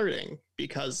about flirting,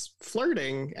 because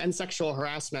flirting and sexual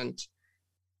harassment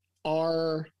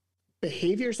are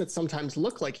behaviors that sometimes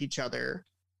look like each other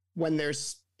when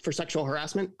there's, for sexual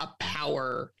harassment, a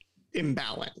power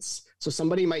imbalance. So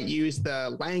somebody might use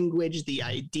the language, the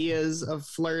ideas of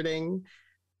flirting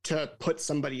to put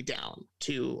somebody down,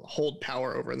 to hold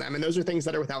power over them. And those are things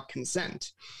that are without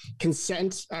consent.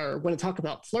 Consent, or when I talk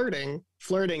about flirting,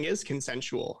 flirting is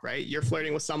consensual, right? You're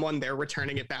flirting with someone, they're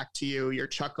returning it back to you, you're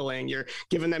chuckling, you're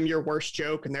giving them your worst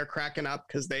joke and they're cracking up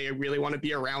because they really want to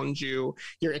be around you.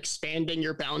 You're expanding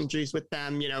your boundaries with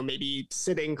them, maybe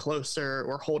sitting closer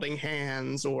or holding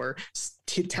hands or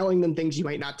telling them things you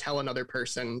might not tell another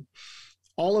person.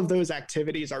 All of those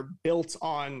activities are built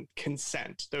on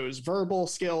consent, those verbal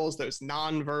skills, those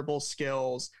nonverbal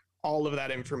skills, all of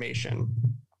that information.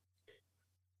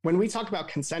 When we talk about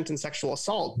consent and sexual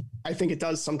assault, I think it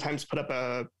does sometimes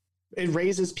it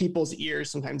raises people's ears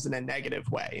sometimes in a negative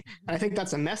way. And I think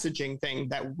that's a messaging thing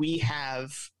that we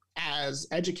have as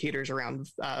educators around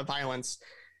violence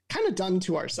kind of done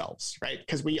to ourselves, right?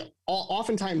 Because we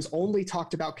oftentimes only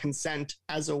talked about consent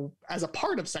as a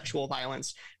part of sexual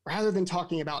violence, rather than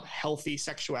talking about healthy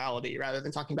sexuality, rather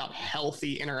than talking about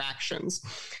healthy interactions.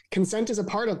 Consent is a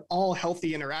part of all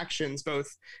healthy interactions,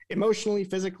 both emotionally,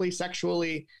 physically,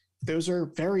 sexually. those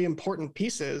are very important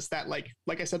pieces that like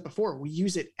I said before, we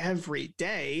use it every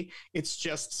day. It's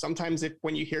just sometimes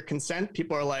when you hear consent,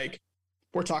 people are like,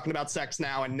 we're talking about sex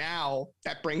now. And now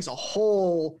that brings a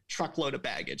whole truckload of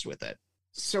baggage with it.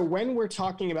 So when we're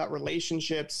talking about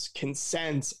relationships,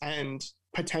 consent, and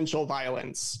potential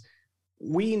violence,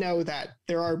 we know that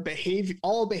there are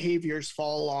all behaviors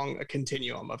fall along a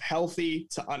continuum of healthy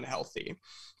to unhealthy.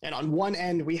 And on one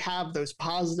end, we have those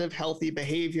positive, healthy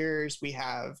behaviors. We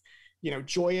have,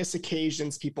 joyous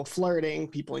occasions, people flirting,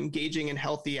 people engaging in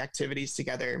healthy activities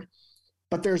together.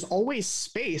 But there's always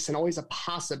space and always a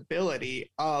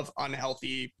possibility of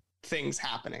unhealthy things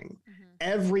happening. Mm-hmm.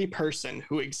 Every person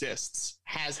who exists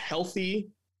has healthy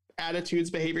attitudes,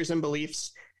 behaviors, and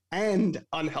beliefs, and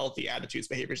unhealthy attitudes,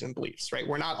 behaviors, and beliefs, right?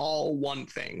 We're not all one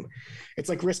thing. It's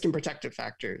like risk and protective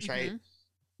factors, mm-hmm. right?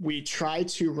 We try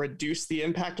to reduce the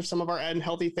impact of some of our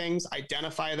unhealthy things,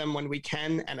 identify them when we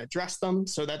can, and address them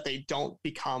so that they don't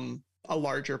become a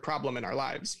larger problem in our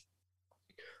lives.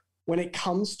 When it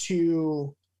comes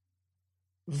to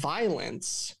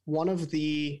violence, one of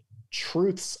the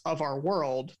truths of our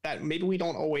world that maybe we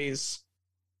don't always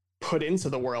put into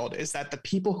the world is that the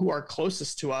people who are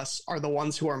closest to us are the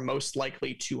ones who are most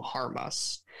likely to harm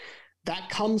us. That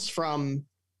comes from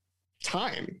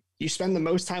time. You spend the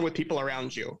most time with people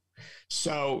around you,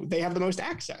 so they have the most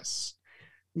access.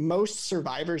 Most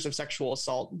survivors of sexual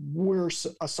assault were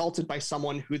assaulted by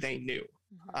someone who they knew.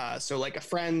 So like a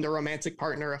friend, a romantic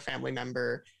partner, a family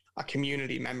member, a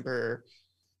community member.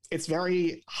 It's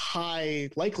very high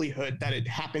likelihood that it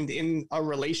happened in a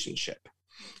relationship.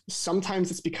 Sometimes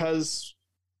it's because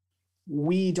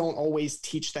we don't always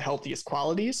teach the healthiest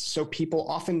qualities. So people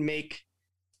often make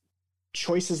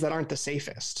choices that aren't the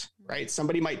safest, right?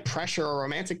 Somebody might pressure a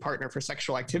romantic partner for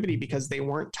sexual activity because they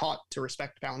weren't taught to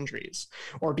respect boundaries,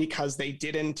 or because they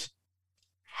didn't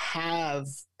have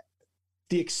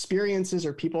the experiences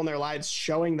or people in their lives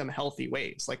showing them healthy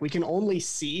ways. Like we can only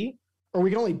see, or we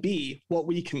can only be what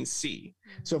we can see.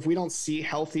 Mm-hmm. So if we don't see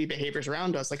healthy behaviors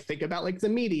around us, like think about like the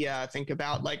media, think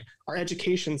about like our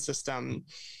education system.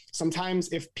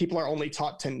 Sometimes if people are only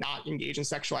taught to not engage in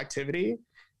sexual activity,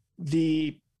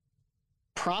 the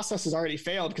process has already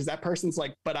failed because that person's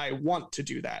like, but I want to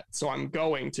do that, so I'm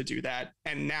going to do that.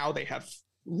 And now they have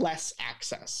less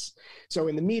access. So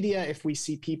in the media, if we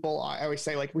see people, I always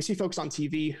say like we see folks on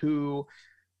TV who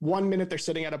 1 minute they're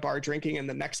sitting at a bar drinking and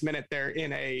the next minute they're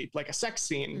in a sex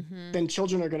scene, mm-hmm. then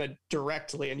children are going to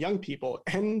directly, and young people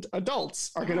and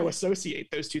adults are going to associate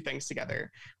those two things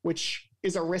together, which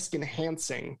is a risk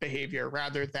enhancing behavior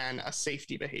rather than a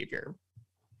safety behavior.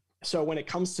 So when it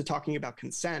comes to talking about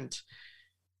consent,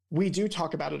 we do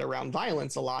talk about it around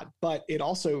violence a lot, but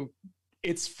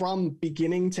it's from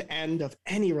beginning to end of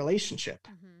any relationship.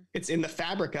 Mm-hmm. It's in the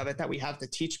fabric of it that we have to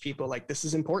teach people, like, this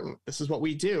is important. This is what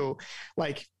we do.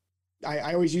 Like,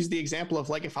 I always use the example of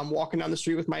like, if I'm walking down the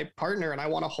street with my partner and I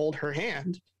want to hold her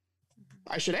hand,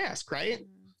 mm-hmm. I should ask, right?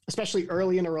 Mm-hmm. Especially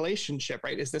early in a relationship,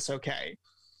 right? Is this okay?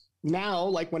 Now,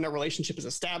 like when a relationship is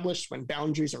established, when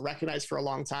boundaries are recognized for a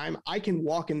long time, I can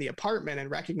walk in the apartment and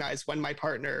recognize when my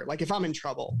partner, like if I'm in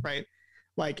trouble, right?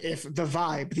 Like if the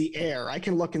vibe, the air, I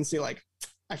can look and see like,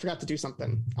 I forgot to do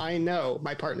something. I know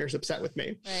my partner's upset with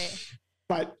me. Right.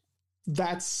 But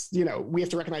that's, we have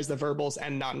to recognize the verbals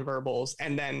and nonverbals.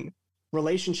 And then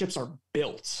relationships are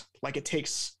built. Like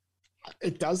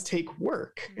it does take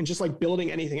work. And just like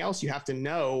building anything else, you have to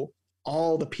know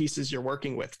all the pieces you're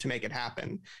working with to make it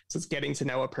happen. So it's getting to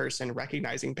know a person,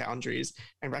 recognizing boundaries,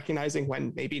 and recognizing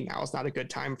when maybe now is not a good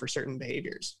time for certain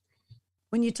behaviors.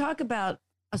 When you talk about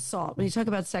assault, when you talk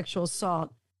about sexual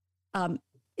assault,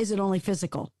 is it only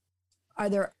physical? Are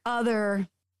there other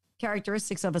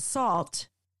characteristics of assault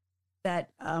that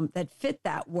fit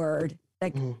that word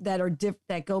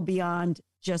that go beyond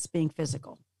just being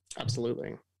physical?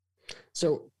 Absolutely.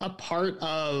 So a part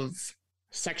of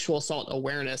sexual assault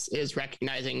awareness is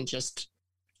recognizing just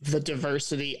the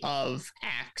diversity of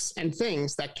acts and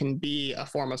things that can be a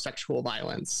form of sexual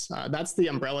violence. That's the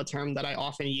umbrella term that I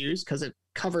often use because it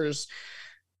covers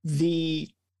the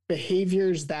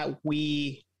behaviors that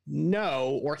we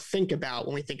know or think about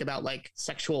when we think about like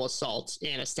sexual assault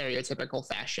in a stereotypical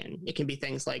fashion. It can be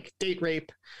things like date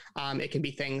rape. It can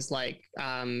be things like,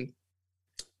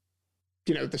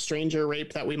 the stranger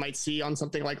rape that we might see on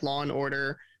something like Law and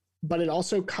Order. But it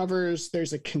also covers,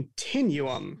 there's a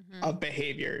continuum mm-hmm. of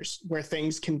behaviors where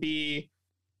things can be,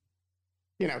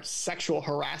 sexual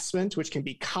harassment, which can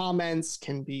be comments,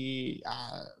 can be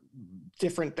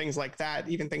different things like that,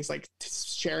 even things like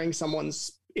sharing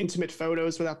someone's intimate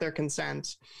photos without their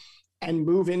consent, and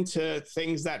move into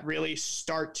things that really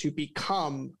start to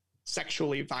become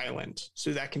sexually violent.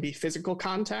 So that can be physical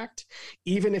contact,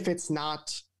 even if it's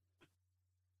not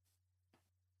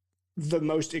the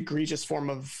most egregious form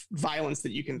of violence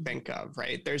that you can think of,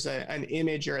 right? There's an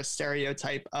image or a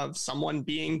stereotype of someone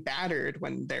being battered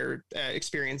when they're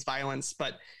experience violence,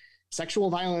 but sexual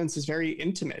violence is very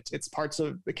intimate. It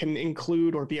can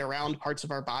include or be around parts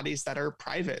of our bodies that are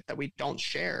private, that we don't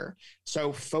share.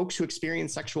 So folks who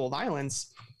experience sexual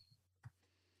violence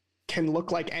can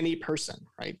look like any person,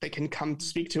 right? They can come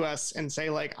speak to us and say,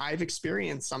 like, I've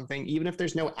experienced something, even if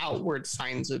there's no outward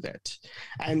signs of it.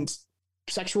 And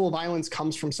sexual violence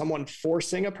comes from someone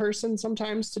forcing a person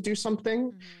sometimes to do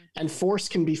something. And force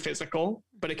can be physical,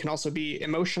 but it can also be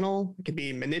emotional. It can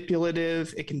be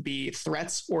manipulative. It can be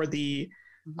threats or the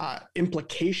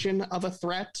implication of a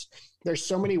threat. There's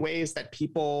so many ways that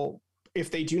people,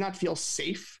 if they do not feel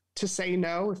safe to say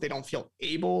no, if they don't feel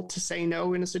able to say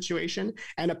no in a situation,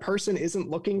 and a person isn't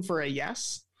looking for a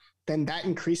yes, then that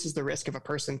increases the risk of a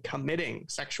person committing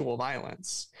sexual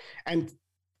violence. And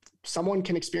someone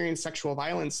can experience sexual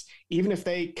violence even if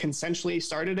they consensually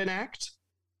started an act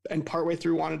and partway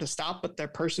through wanted to stop, but their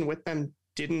person with them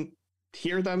didn't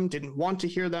hear them, didn't want to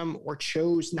hear them, or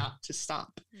chose not to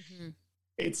stop.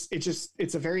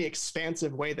 It's a very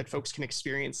expansive way that folks can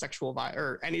experience sexual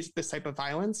or this type of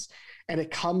violence. And it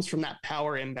comes from that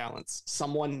power imbalance.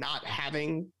 Someone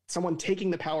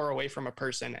taking the power away from a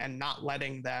person and not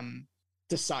letting them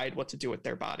decide what to do with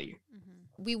their body.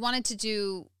 We wanted to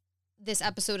do this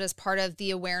episode as part of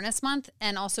the awareness month.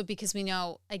 And also because we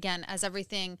know, again,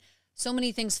 so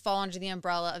many things fall under the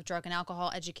umbrella of drug and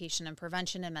alcohol education and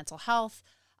prevention and mental health.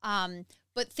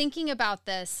 But thinking about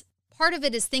this, part of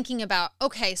it is thinking about,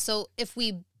 okay, so if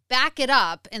we back it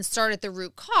up and start at the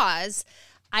root cause,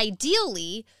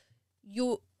 ideally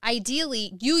you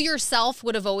yourself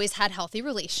would have always had healthy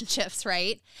relationships,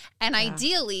 right? And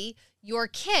ideally your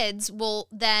kids will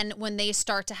then, when they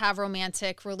start to have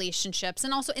romantic relationships,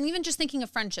 and even just thinking of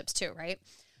friendships too, right?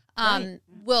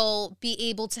 Will be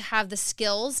able to have the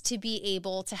skills to be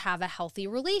able to have a healthy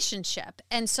relationship.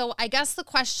 And so I guess the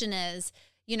question is,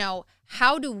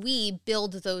 how do we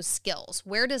build those skills?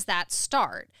 Where does that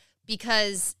start?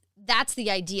 Because that's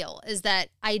the ideal, is that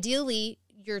ideally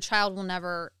your child will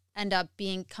never end up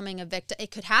becoming a victim.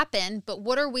 It could happen, but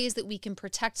what are ways that we can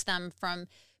protect them from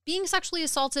being sexually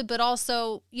assaulted, but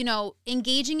also,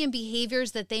 engaging in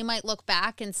behaviors that they might look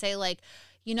back and say, like,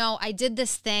 I did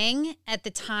this thing at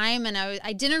the time and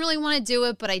I didn't really want to do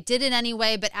it, but I did it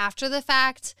anyway. But after the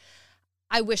fact,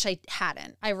 I wish I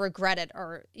hadn't. I regret it,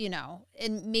 or,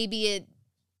 and maybe it,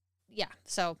 yeah.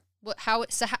 So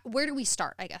where do we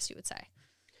start, I guess you would say?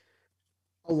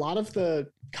 A lot of the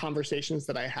conversations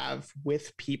that I have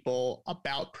with people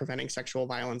about preventing sexual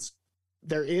violence,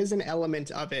 there is an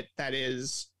element of it that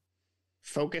is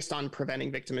focused on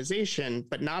preventing victimization,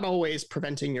 but not always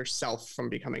preventing yourself from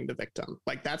becoming the victim.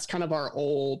 Like, that's kind of our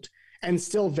old and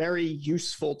still very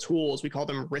useful tools. We call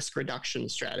them risk reduction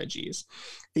strategies.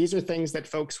 These are things that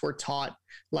folks were taught,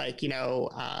 like,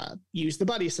 use the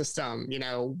buddy system,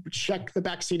 check the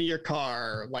backseat of your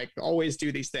car, like, always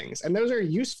do these things. And those are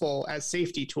useful as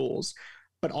safety tools,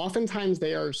 but oftentimes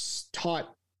they are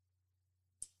taught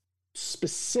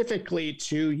specifically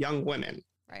to young women.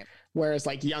 Right. Whereas,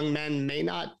 like, young men may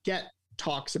not get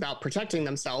talks about protecting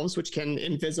themselves, which can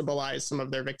invisibilize some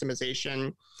of their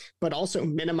victimization, but also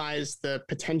minimize the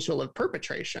potential of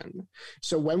perpetration.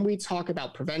 So when we talk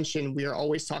about prevention, we are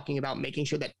always talking about making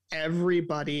sure that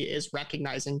everybody is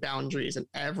recognizing boundaries and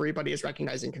everybody is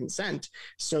recognizing consent,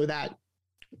 so that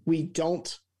we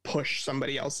don't push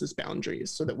somebody else's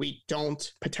boundaries, so that we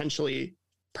don't potentially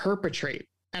perpetrate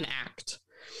an act,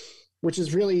 which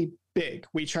is really big.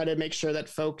 We try to make sure that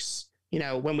folks,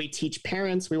 when we teach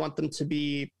parents, we want them to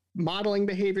be modeling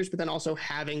behaviors, but then also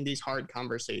having these hard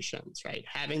conversations, right?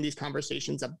 Having these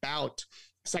conversations about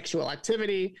sexual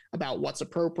activity, about what's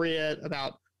appropriate,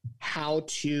 about how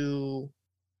to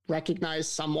recognize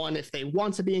someone if they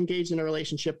want to be engaged in a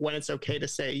relationship, when it's okay to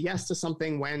say yes to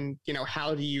something, when,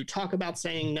 how do you talk about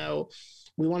saying no?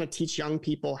 We want to teach young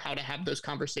people how to have those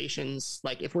conversations.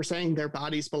 Like, if we're saying their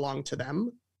bodies belong to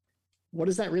them, what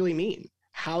does that really mean?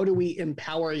 How do we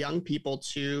empower young people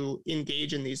to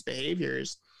engage in these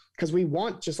behaviors? Because we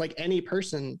want, just like any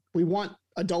person, we want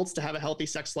adults to have a healthy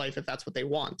sex life if that's what they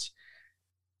want.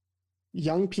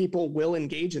 Young people will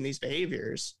engage in these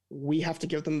behaviors. We have to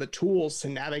give them the tools to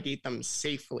navigate them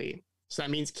safely. So that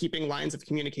means keeping lines of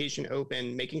communication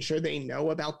open, making sure they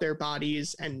know about their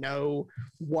bodies and know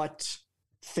what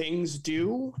things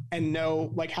do, and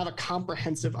have a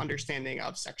comprehensive understanding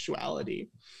of sexuality.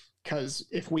 Because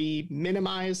if we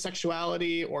minimize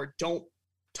sexuality or don't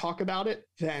talk about it,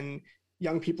 then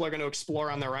young people are going to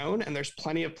explore on their own, and there's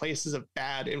plenty of places of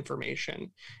bad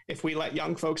information. If we let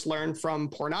young folks learn from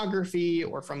pornography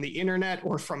or from the internet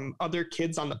or from other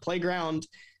kids on the playground,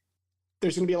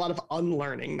 there's going to be a lot of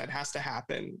unlearning that has to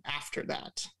happen after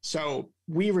that. So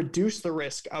we reduce the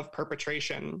risk of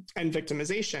perpetration and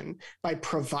victimization by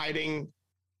providing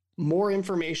more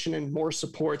information and more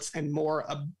supports and more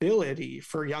ability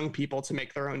for young people to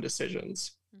make their own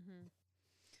decisions.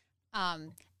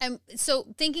 And so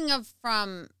thinking of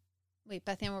wait,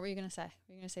 Bethany, what were you going to say?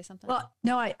 Were you going to say something? Well,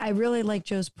 no, I really like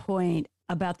Joe's point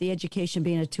about the education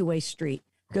being a two-way street,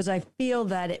 because I feel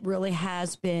that it really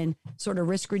has been sort of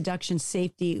risk reduction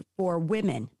safety for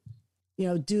women. You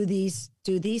know, do these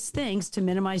things to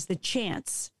minimize the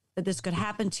chance that this could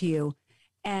happen to you.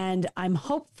 And I'm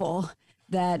hopeful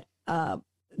that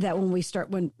when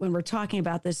we're talking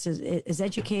about this as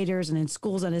educators and in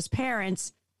schools and as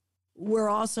parents, we're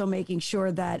also making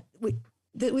sure that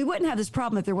we wouldn't have this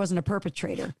problem if there wasn't a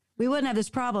perpetrator. We wouldn't have this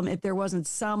problem if there wasn't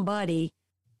somebody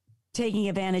taking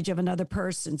advantage of another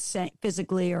person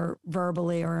physically or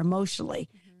verbally or emotionally.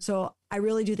 So I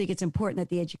really do think it's important that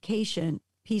the education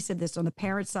piece of this on the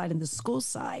parent side and the school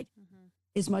side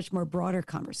is much more broader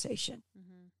conversation.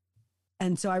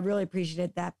 And so I really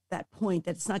appreciated that point,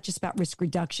 that it's not just about risk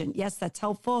reduction. Yes, that's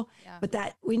helpful, but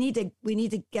that we need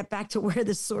to get back to where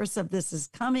the source of this is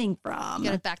coming from.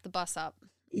 You got to back the bus up.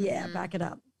 Yeah, back it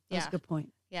up. That's a good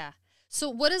point. Yeah.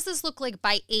 So what does this look like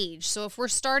by age? So if we're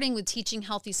starting with teaching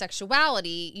healthy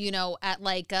sexuality, you know, at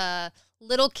like a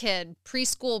little kid,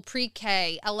 preschool,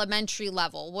 pre-K, elementary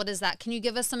level, what is that? Can you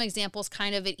give us some examples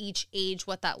kind of at each age,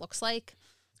 what that looks like?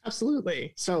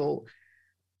 Absolutely. So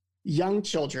young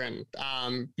children,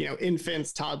 you know,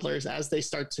 infants, toddlers, as they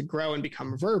start to grow and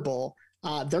become verbal,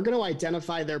 they're going to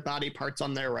identify their body parts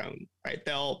on their own, right?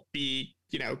 They'll be,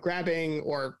 you know, grabbing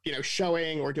or, you know,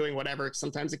 showing or doing whatever.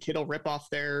 Sometimes a kid will rip off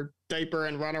their diaper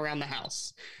and run around the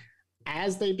house.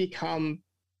 As they become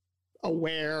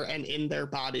aware and in their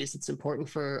bodies, it's important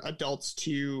for adults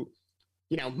to,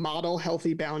 you know, model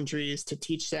healthy boundaries, to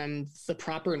teach them the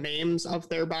proper names of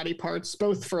their body parts,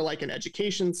 both for like an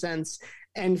education sense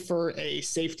and for a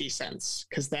safety sense,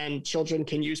 because then children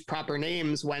can use proper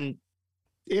names when,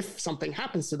 if something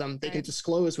happens to them, they can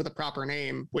disclose with a proper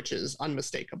name, which is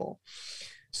unmistakable.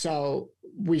 So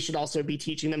we should also be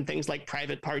teaching them things like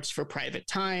private parts for private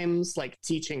times, like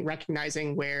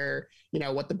recognizing where, you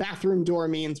know, what the bathroom door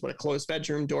means, what a closed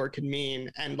bedroom door could mean,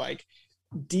 and like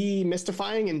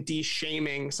demystifying and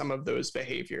de-shaming some of those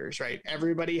behaviors, right?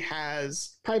 Everybody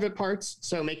has private parts,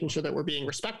 so making sure that we're being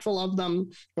respectful of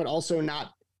them, but also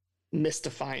not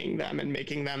mystifying them and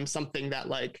making them something that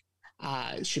like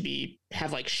should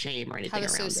have like shame or anything, have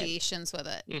associations with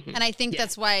it. And I think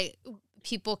that's why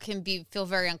people can feel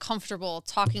very uncomfortable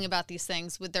talking about these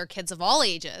things with their kids of all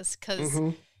ages,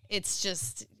 because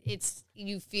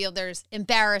you feel there's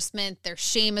embarrassment, there's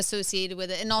shame associated with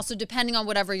it, and also depending on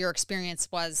whatever your experience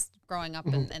was growing up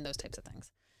and those types of things.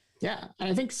 Yeah, and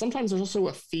I think sometimes there's also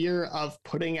a fear of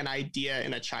putting an idea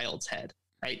in a child's head,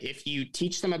 right? If you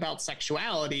teach them about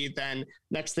sexuality, then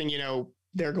next thing you know,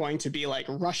 they're going to be like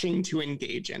rushing to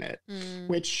engage in it,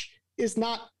 which is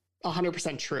not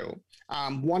 100% true.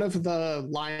 One of the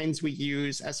lines we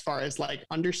use as far as like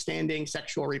understanding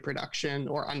sexual reproduction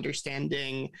or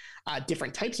understanding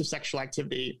different types of sexual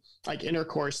activity, like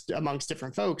intercourse amongst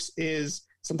different folks, is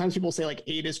sometimes people say like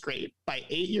 8 is great. By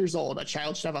 8 years old, a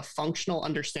child should have a functional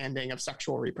understanding of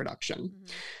sexual reproduction.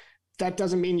 That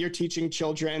doesn't mean you're teaching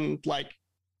children like,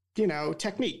 you know,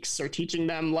 techniques or teaching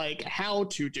them like how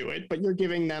to do it, but you're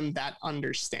giving them that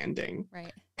understanding.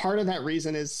 Right. Part of that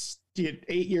reason is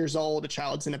 8 years old, a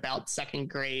child's in about 2nd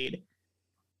grade.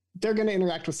 They're going to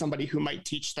interact with somebody who might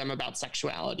teach them about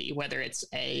sexuality, whether it's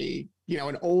an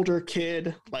older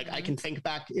kid. Like I can think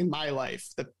back in my life,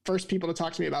 the first people to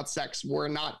talk to me about sex were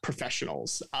not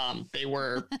professionals. They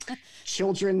were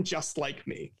children just like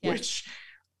me, which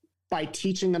by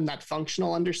teaching them that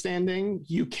functional understanding,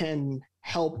 you can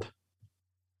help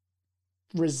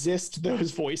resist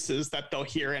those voices that they'll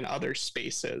hear in other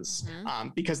spaces,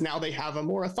 because now they have a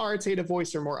more authoritative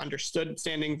voice or more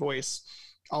understanding voice,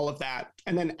 all of that.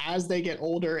 And then as they get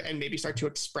older and maybe start to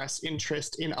express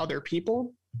interest in other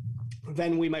people,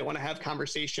 then we might want to have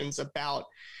conversations about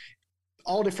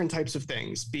all different types of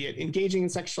things, be it engaging in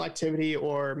sexual activity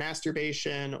or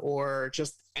masturbation or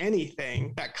just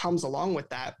anything that comes along with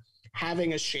that,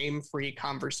 having a shame-free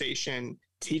conversation,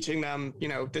 teaching them, you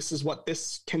know, this is what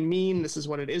this can mean. This is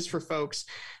what it is for folks.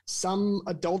 Some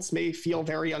adults may feel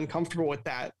very uncomfortable with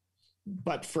that.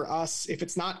 But for us, if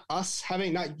it's not us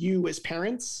not you as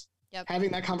parents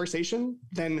having that conversation,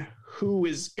 then who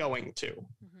is going to?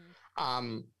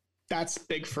 that's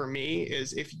big for me,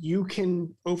 is if you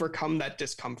can overcome that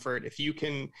discomfort, if you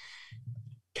can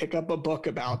pick up a book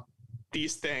about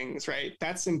these things, right?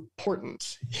 That's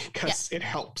important because it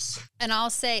helps. And I'll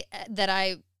say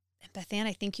that Beth Ann,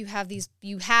 I think you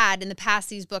had in the past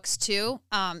these books too.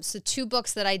 So 2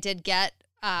 books that I did get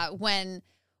when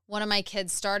one of my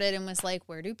kids started and was like,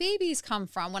 where do babies come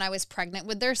from? When I was pregnant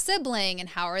with their sibling, and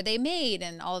how are they made,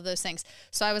 and all of those things.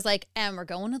 So I was like, we're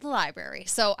going to the library.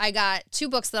 So I got 2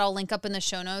 books that I'll link up in the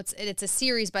show notes. It's a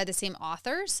series by the same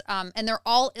authors, and they're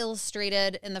all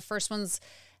illustrated. And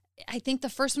I think the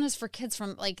first one is for kids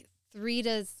from like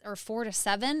 4 to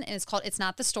 7, and it's called It's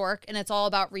Not the Stork, and it's all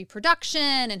about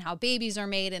reproduction and how babies are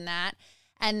made and that.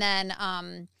 And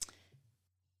then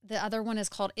the other one is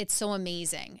called It's So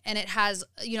Amazing, and it has,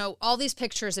 all these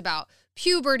pictures about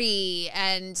puberty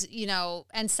and,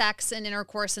 and sex and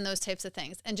intercourse and those types of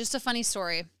things. And just a funny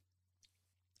story,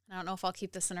 I don't know if I'll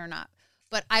keep this in or not,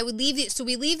 but I would leave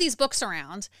we leave these books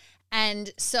around.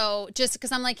 And so just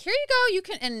because I'm like, here you go, you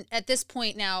can, and at this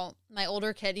point now, my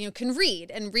older kid, can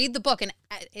read the book, and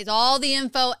it's all the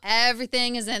info,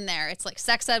 everything is in there. It's like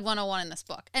Sex Ed 101 in this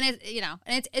book. And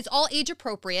it's all age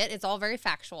appropriate. It's all very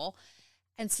factual.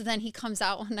 And so then he comes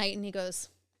out one night and he goes,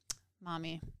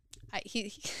 Mommy,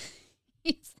 he's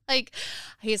like,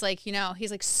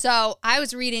 so I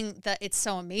was reading the It's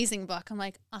So Amazing book. I'm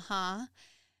like, uh-huh.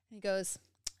 He goes,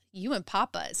 you and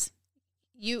Papa's.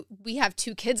 We have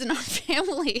 2 kids in our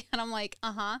family. And I'm like,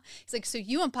 uh-huh. He's like, so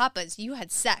you and Papa's, you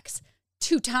had sex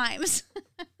 2 times.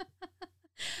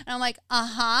 And I'm like,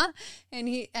 uh-huh.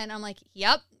 And I'm like,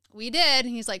 yep, we did.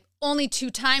 And he's like, only 2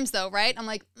 times though, right? I'm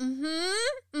like,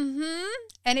 mm-hmm.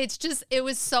 And it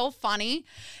was so funny.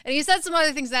 And he said some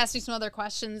other things and asked me some other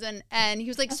questions. And he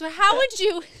was like, so how would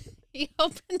you, he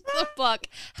opened the book,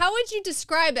 how would you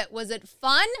describe it? Was it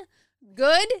fun?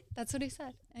 Good? That's what he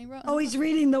said. And he wrote. Oh, he's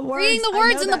reading the words. Reading the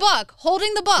words in the book,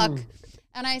 holding the book.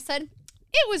 And I said,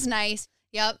 it was nice.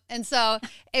 Yep. And so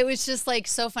it was just like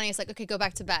so funny. It's like, okay, go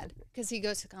back to bed. Because he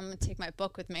goes, I'm going to take my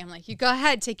book with me. I'm like, you go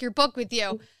ahead, take your book with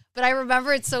you. But I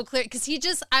remember it so clear because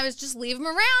I was just leave him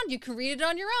around. You can read it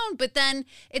on your own. But then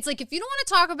it's like, if you don't want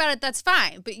to talk about it, that's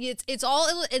fine. But it's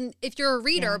all, and if you're a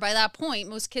reader by that point,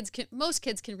 most kids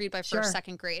can read by first,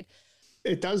 second grade.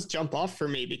 It does jump off for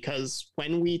me because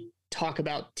when we talk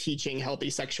about teaching healthy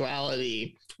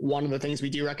sexuality, one of the things we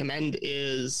do recommend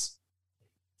is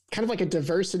kind of like a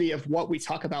diversity of what we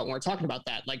talk about when we're talking about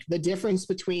that, like the difference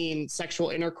between sexual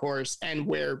intercourse and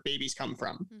where babies come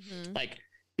from. Mm-hmm. Like,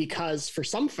 because for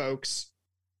some folks,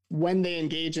 when they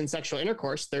engage in sexual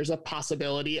intercourse, there's a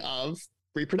possibility of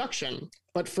reproduction.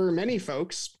 But for many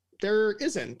folks, there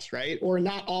isn't, right? Or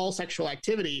not all sexual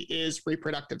activity is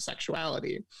reproductive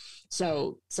sexuality.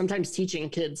 So sometimes teaching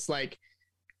kids, like,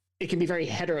 it can be very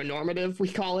heteronormative, we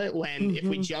call it, when if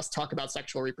we just talk about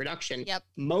sexual reproduction,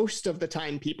 most of the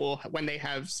time people, when they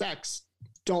have sex,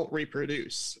 don't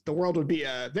reproduce. The world would be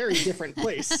a very different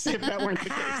place if that weren't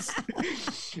the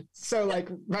case. So like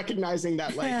recognizing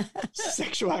that like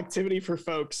sexual activity for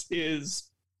folks is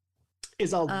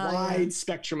a wide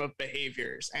spectrum of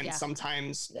behaviors. And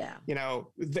sometimes,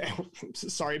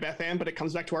 sorry, Beth Ann, but it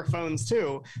comes back to our phones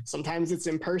too. Sometimes it's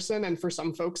in person, and for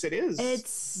some folks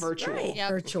it's virtual. Right. Yep.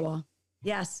 Virtual.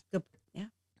 Yes. Good. Yeah.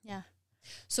 Yeah.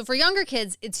 So for younger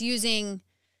kids, it's using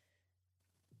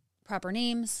proper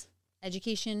names,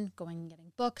 education, going and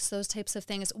getting books, those types of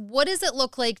things. What does it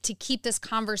look like to keep this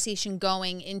conversation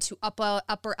going into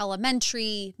upper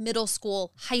elementary, middle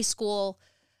school, high school?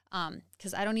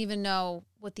 Because I don't even know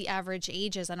what the average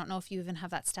age is. I don't know if you even have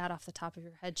that stat off the top of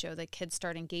your head, Joe, that kids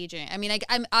start engaging. I mean,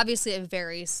 I'm obviously it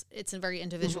varies. It's a very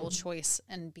individual choice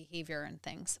and behavior and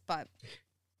things, but.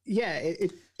 Yeah,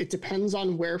 it depends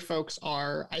on where folks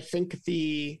are. I think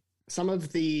some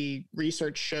of the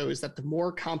research shows that the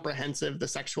more comprehensive the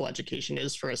sexual education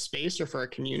is for a space or for a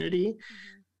community,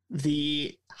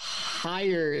 the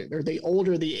higher or the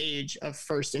older the age of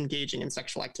first engaging in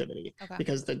sexual activity,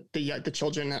 because the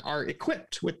children are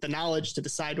equipped with the knowledge to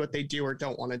decide what they do or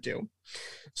don't want to do.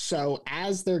 So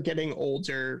as they're getting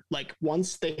older, like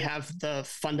once they have the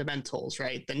fundamentals,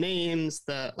 right, the names,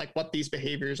 the like what these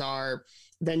behaviors are,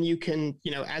 then you can,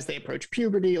 as they approach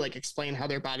puberty, like explain how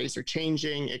their bodies are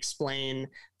changing, explain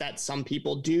that some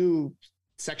people do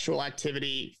sexual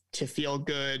activity to feel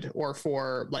good or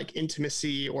for like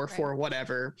intimacy or for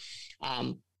whatever.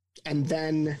 And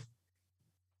then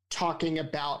talking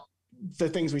about the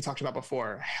things we talked about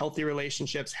before, healthy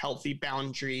relationships, healthy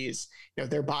boundaries,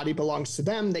 their body belongs to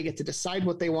them. They get to decide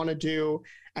what they want to do.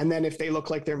 And then if they look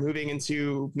like they're moving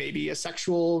into maybe a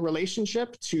sexual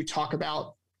relationship, to talk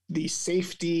about the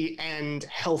safety and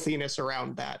healthiness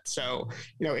around that. So,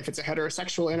 if it's a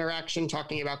heterosexual interaction,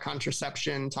 talking about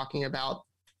contraception, talking about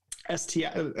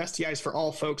STIs for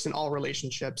all folks in all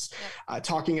relationships,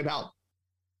 talking about,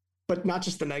 but not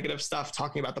just the negative stuff,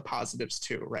 talking about the positives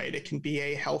too, right? It can be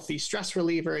a healthy stress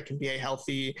reliever. It can be a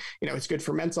healthy, it's good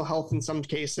for mental health in some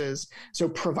cases. So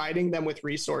providing them with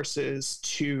resources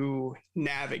to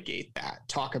navigate that,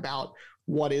 talk about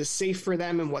what is safe for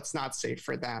them and what's not safe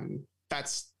for them.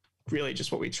 That's really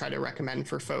just what we try to recommend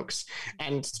for folks.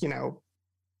 And,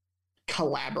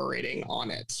 collaborating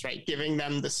on it, right? Giving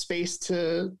them the space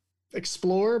to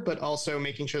explore, but also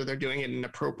making sure that they're doing it in an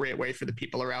appropriate way for the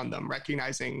people around them,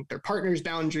 recognizing their partner's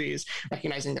boundaries,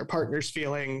 recognizing their partner's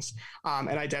feelings, and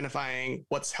identifying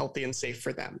what's healthy and safe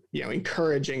for them,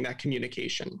 encouraging that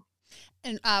communication.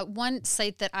 And one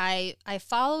site that I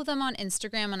follow them on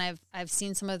Instagram, and I've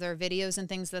seen some of their videos and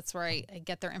things. That's where I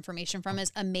get their information from,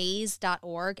 is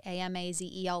amaze.org,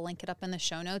 AMAZE. I'll link it up in the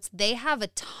show notes. They have a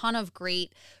ton of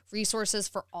great resources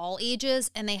for all ages,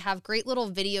 and they have great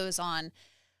little videos on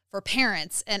for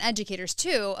parents and educators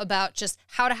too, about just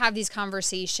how to have these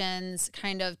conversations,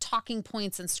 kind of talking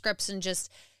points and scripts, and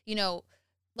just,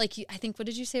 like I think, what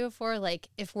did you say before? Like,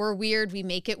 if we're weird, we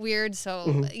make it weird.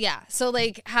 So yeah. So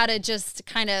like how to just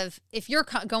kind of, if you're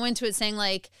go into it saying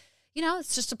like,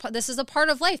 it's just this is a part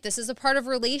of life. This is a part of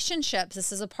relationships.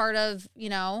 This is a part of,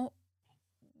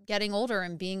 getting older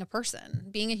and being a person,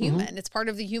 being a human. It's part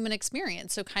of the human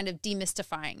experience. So kind of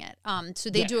demystifying it. So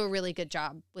they do a really good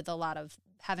job with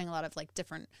having a lot of like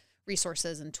different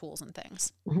resources and tools and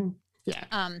things.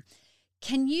 Yeah.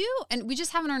 Can you, and we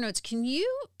just have in our notes, can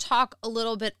you talk a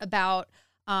little bit about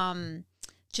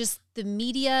just the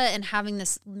media and having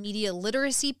this media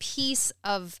literacy piece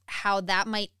of how that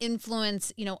might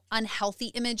influence, unhealthy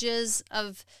images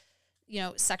of,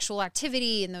 sexual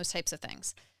activity and those types of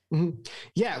things?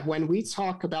 Yeah. When we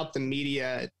talk about the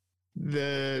media,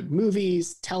 the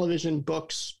movies, television,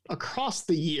 books across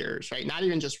the years, right? Not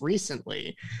even just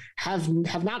recently, have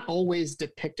not always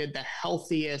depicted the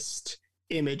healthiest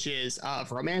images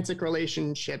of romantic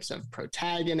relationships, of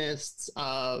protagonists,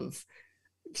 of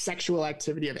sexual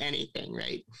activity, of anything,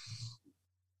 right?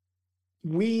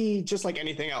 We, just like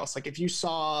anything else, like if you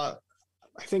saw,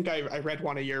 I think I read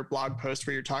one of your blog posts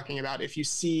where you're talking about if you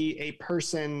see a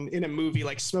person in a movie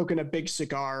like smoking a big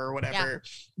cigar or whatever,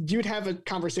 you'd have a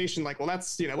conversation like, well,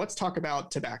 that's, let's talk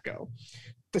about tobacco.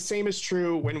 The same is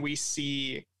true when we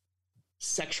see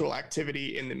sexual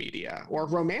activity in the media or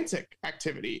romantic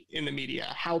activity in the media,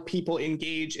 how people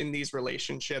engage in these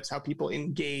relationships, how people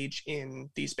engage in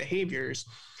these behaviors.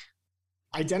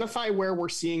 Identify where we're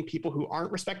seeing people who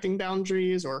aren't respecting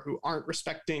boundaries or who aren't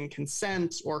respecting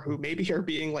consent or who maybe are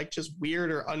being like just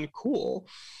weird or uncool.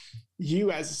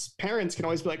 You as parents can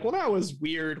always be like, well, that was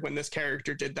weird when this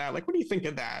character did that. Like, what do you think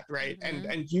of that? Right.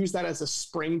 And use that as a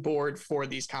springboard for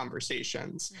these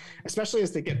conversations, especially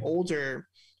as they get older.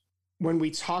 When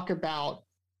we talk about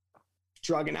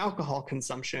drug and alcohol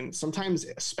consumption, sometimes,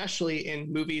 especially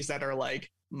in movies that are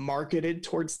like marketed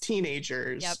towards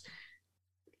teenagers,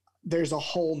 there's a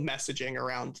whole messaging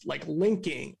around like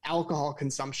linking alcohol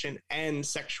consumption and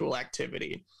sexual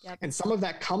activity. And some of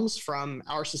that comes from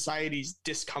our society's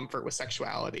discomfort with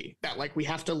sexuality, that like we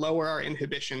have to lower our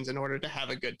inhibitions in order to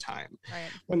have a good time.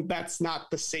 When that's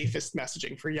not the safest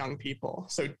messaging for young people.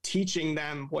 So teaching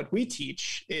them what we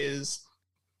teach is,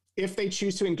 if they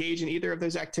choose to engage in either of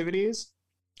those activities,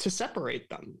 to separate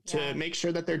them, to make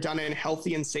sure that they're done in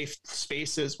healthy and safe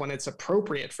spaces when it's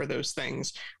appropriate for those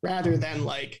things, rather than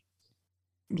like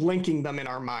linking them in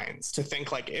our minds to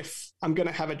think like, if I'm going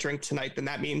to have a drink tonight, then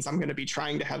that means I'm going to be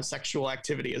trying to have sexual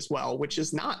activity as well, which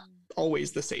is not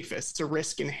always the safest. It's a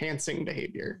risk enhancing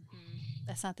behavior.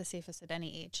 That's not the safest at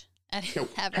any age.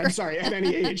 I'm sorry, at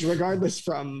any age, regardless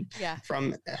from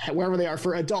wherever they are.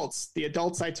 For adults, the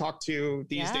adults I talk to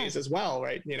these days as well,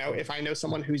 right? If I know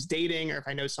someone who's dating, or if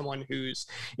I know someone who's,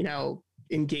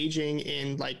 engaging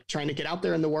in like trying to get out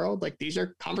there in the world, like these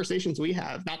are conversations we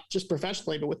have, not just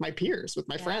professionally, but with my peers, with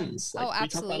my friends. Like,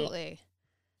 absolutely.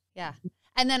 Yeah.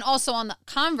 And then also on the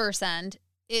converse end,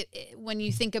 when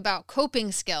you think about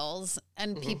coping skills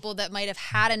and people that might have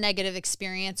had a negative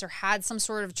experience or had some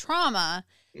sort of trauma,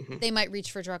 they might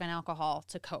reach for drug and alcohol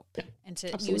to cope and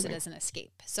to use it as an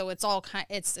escape. So it's all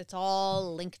it's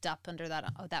all linked up under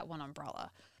that one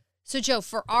umbrella. So Joe,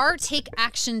 for our take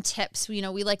action tips, we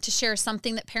like to share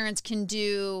something that parents can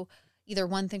do, either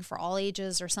one thing for all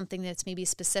ages or something that's maybe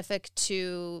specific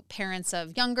to parents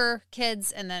of younger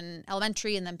kids and then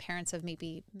elementary, and then parents of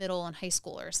maybe middle and high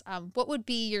schoolers. What would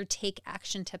be your take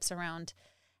action tips around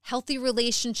healthy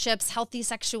relationships, healthy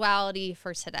sexuality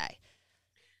for today?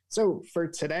 So for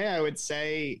today, I would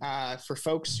say for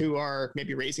folks who are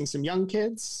maybe raising some young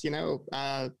kids,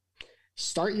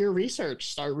 start your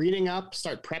research, start reading up,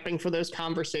 start prepping for those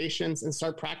conversations, and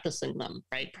start practicing them,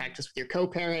 right? Practice with your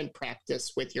co-parent,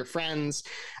 practice with your friends,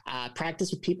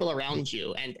 practice with people around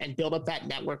you, and build up that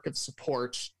network of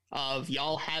support of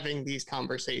y'all having these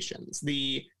conversations.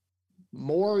 The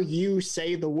more you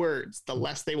say the words, the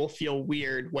less they will feel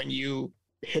weird when you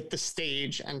hit the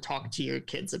stage and talk to your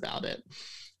kids about it.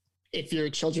 If your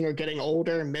children are getting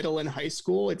older, middle and high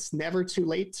school, it's never too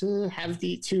late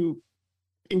to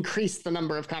increase the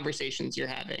number of conversations you're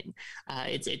having.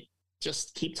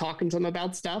 Just keep talking to them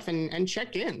about stuff and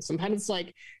check in. Sometimes it's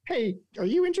like, hey, are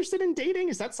you interested in dating?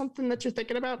 Is that something that you're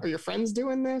thinking about? Are your friends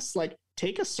doing this? Like,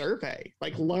 take a survey,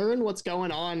 like learn what's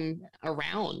going on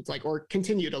around, or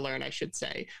continue to learn, I should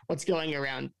say, what's going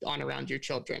around your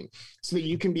children, so that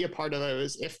you can be a part of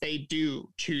those if they do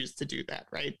choose to do that,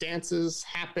 right? Dances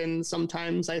happen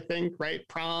sometimes, I think, right?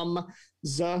 Proms,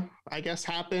 I guess,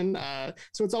 happen.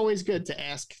 So it's always good to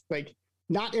ask,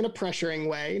 not in a pressuring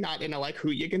way, not in a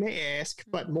who you're going to ask,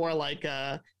 but more like,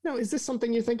 is this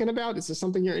something you're thinking about? Is this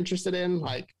something you're interested in?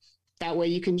 That way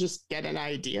you can just get an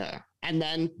idea. And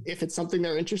then if it's something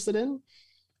they're interested in,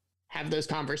 have those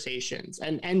conversations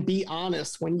and be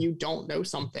honest when you don't know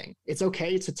something. It's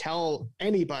okay to tell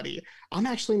anybody, I'm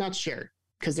actually not sure,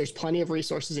 because there's plenty of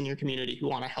resources in your community who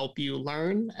want to help you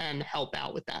learn and help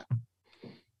out with that.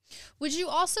 Would you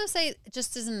also say,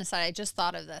 just as an aside, I just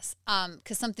thought of this,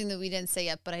 because something that we didn't say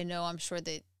yet, but I know I'm sure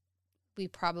that we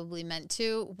probably meant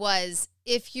to, was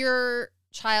if your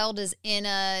child is in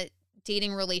a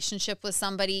dating relationship with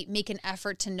somebody, make an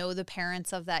effort to know the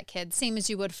parents of that kid, same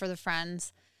as you would for the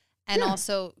friends. And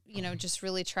also, just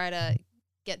really try to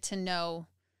get to know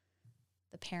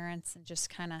the parents and just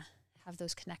kind of have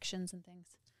those connections and things.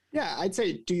 Yeah, I'd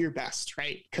say do your best,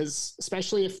 right? Because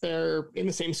especially if they're in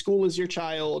the same school as your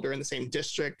child or in the same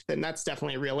district, then that's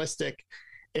definitely realistic.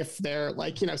 If they're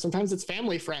sometimes it's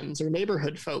family friends or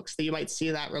neighborhood folks that you might see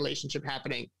that relationship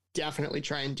happening, definitely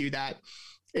try and do that.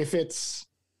 If it's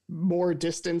more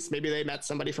distance, maybe they met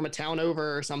somebody from a town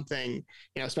over or something,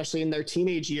 especially in their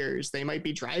teenage years, they might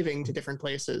be driving to different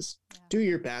places. Yeah. Do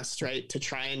your best, right? To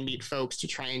try and meet folks, to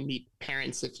try and meet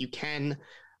parents if you can.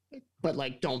 But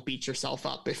don't beat yourself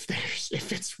up if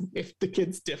the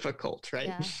kid's difficult, right?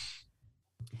 Yeah.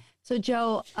 So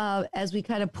Joe, as we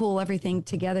kind of pull everything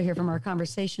together here from our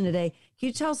conversation today, can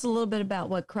you tell us a little bit about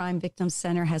what Crime Victims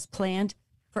Center has planned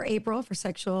for April for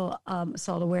Sexual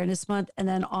Assault Awareness Month, and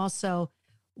then also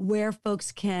where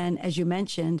folks can, as you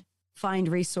mentioned, find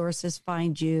resources,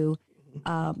 find you,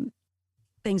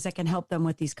 things that can help them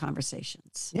with these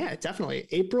conversations? Yeah, definitely.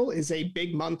 April is a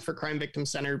big month for Crime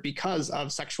Victims Center because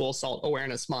of Sexual Assault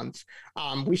Awareness Month.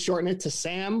 We shorten it to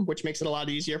SAM, which makes it a lot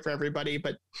easier for everybody,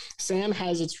 but SAM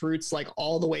has its roots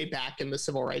all the way back in the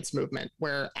civil rights movement,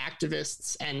 where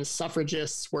activists and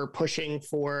suffragists were pushing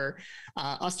for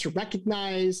us to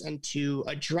recognize and to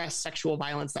address sexual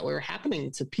violence that were happening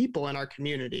to people in our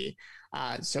community.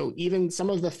 So even some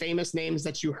of the famous names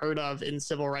that you heard of in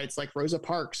civil rights, like Rosa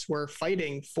Parks, were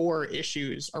fighting for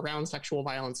issues around sexual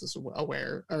violence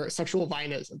sexual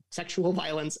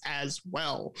violence as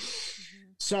well.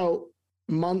 Mm-hmm. So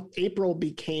April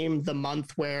became the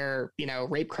month where,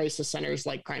 rape crisis centers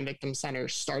like Crime Victim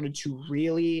Centers started to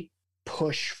really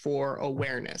push for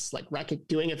awareness,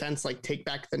 doing events like Take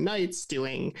Back the Nights,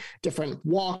 doing different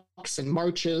walks and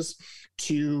marches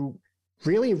to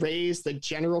really raise the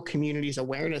general community's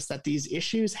awareness that these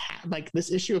issues,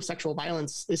 this issue of sexual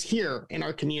violence, is here in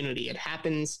our community. It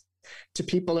happens to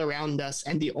people around us,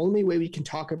 and the only way we can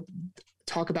talk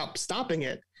about stopping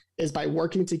it is by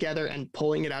working together and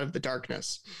pulling it out of the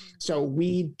darkness. So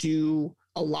we do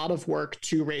a lot of work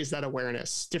to raise that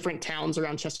awareness. Different towns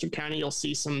around Chester County, you'll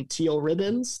see some teal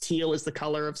ribbons. Teal is the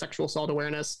color of sexual assault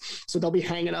awareness. So they'll be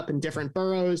hanging up in different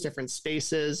boroughs, different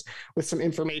spaces with some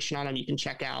information on them you can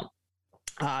check out.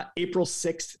 April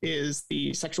 6th is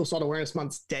the Sexual Assault Awareness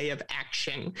Month's Day of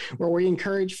Action, where we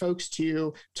encourage folks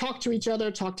to talk to each other,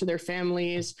 talk to their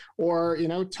families, or,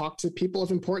 talk to people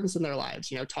of importance in their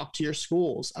lives, talk to your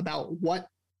schools about what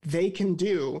they can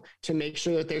do to make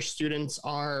sure that their students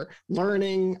are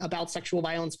learning about sexual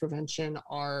violence prevention,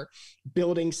 are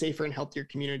building safer and healthier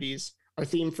communities. Our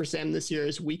theme for SAM this year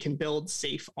is we can build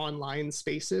safe online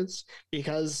spaces,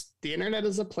 because the internet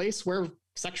is a place where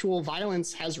sexual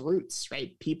violence has roots,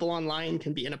 right? People online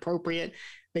can be inappropriate.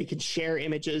 They can share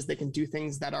images. They can do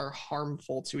things that are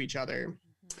harmful to each other.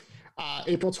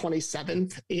 April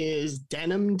 27th is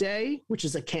Denim Day, which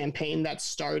is a campaign that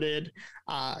started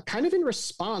kind of in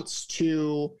response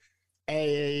to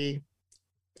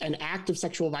an act of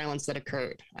sexual violence that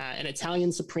occurred. An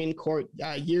Italian Supreme Court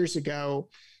years ago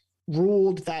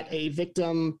ruled that a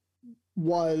victim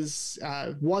was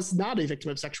not a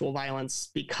victim of sexual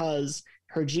violence because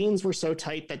her jeans were so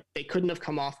tight that they couldn't have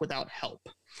come off without help.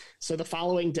 So the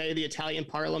following day, the Italian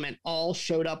parliament all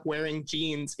showed up wearing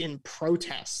jeans in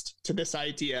protest to this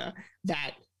idea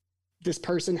that this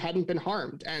person hadn't been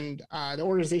harmed. And the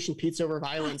organization Pizza Over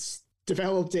Violence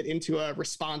developed it into a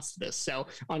response to this. So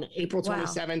on April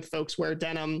 27th, folks wear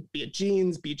denim, be it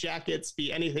jeans, be jackets,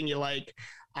 be anything you like,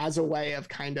 as a way of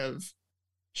kind of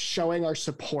showing our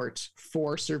support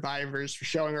for survivors, for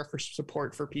showing our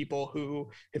support for people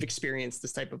who have experienced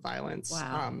this type of violence.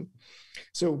 Wow.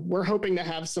 So we're hoping to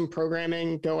have some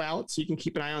programming go out, so you can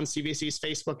keep an eye on CVC's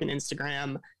Facebook and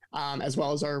Instagram, as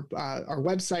well as our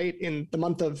website. In the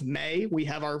month of May, we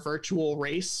have our virtual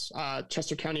race,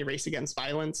 Chester County Race Against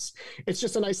Violence. It's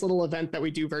just a nice little event that we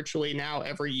do virtually now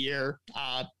every year.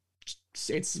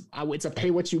 It's a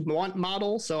pay what you want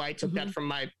model. So I took that from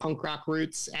my punk rock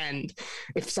roots. And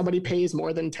if somebody pays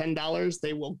more than $10,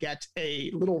 they will get a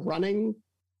little running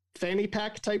fanny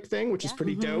pack type thing, which is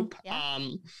pretty dope. Yeah.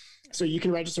 So you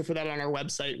can register for that on our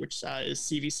website, which is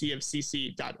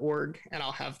cvcofcc.org. And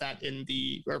I'll have that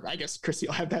or I guess Chrissy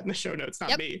will have that in the show notes,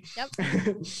 not me.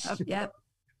 Yep.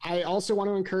 I also want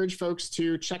to encourage folks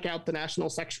to check out the National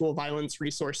Sexual Violence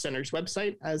Resource Center's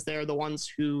website, as they're the ones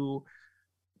who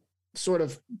sort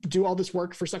of do all this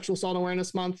work for Sexual Assault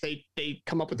Awareness Month. They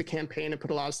come up with the campaign and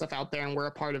put a lot of stuff out there, and we're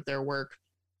a part of their work.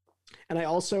 And I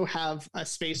also have a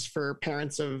space for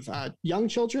parents of young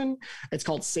children. It's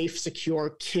called Safe,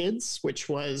 Secure Kids, which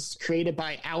was created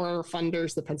by our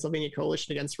funders, the Pennsylvania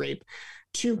Coalition Against Rape,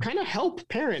 to kind of help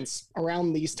parents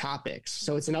around these topics.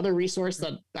 So it's another resource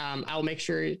that I'll make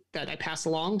sure that I pass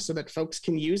along so that folks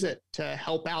can use it to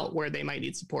help out where they might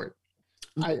need support.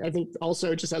 I think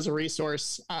also, just as a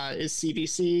resource, is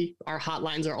CVC. Our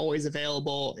hotlines are always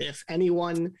available. If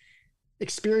anyone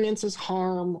experiences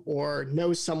harm or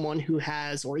knows someone who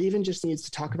has, or even just needs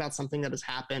to talk about something that has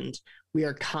happened, we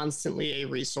are constantly a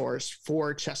resource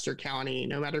for Chester County.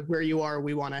 No matter where you are,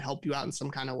 we want to help you out in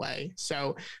some kind of way.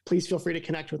 So please feel free to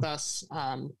connect with us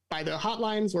by the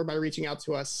hotlines or by reaching out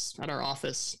to us at our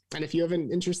office. And if you have an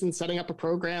interest in setting up a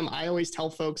program, I always tell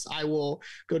folks I will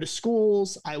go to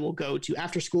schools, I will go to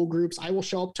after school groups, I will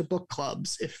show up to book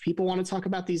clubs. If people want to talk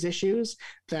about these issues,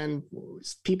 then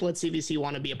people at CVC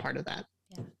want to be a part of that.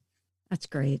 Yeah. That's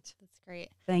great.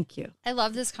 Great. Thank you. I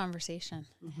love this conversation.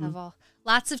 I have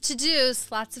lots of to-dos,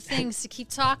 lots of things to keep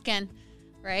talking,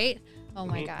 right? Oh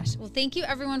my gosh. Well, thank you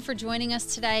everyone for joining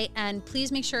us today. And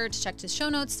please make sure to check the show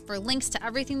notes for links to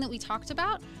everything that we talked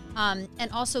about.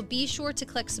 And also be sure to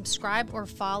click subscribe or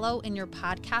follow in your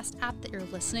podcast app that you're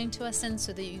listening to us in,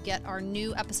 so that you get our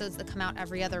new episodes that come out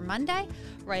every other Monday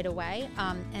right away.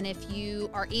 And if you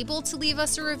are able to leave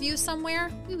us a review somewhere,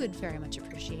 we would very much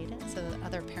appreciate it, so that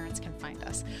other parents can find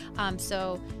us.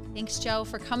 So thanks, Joe,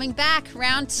 for coming back.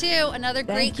 Round 2, another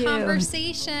great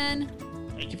conversation.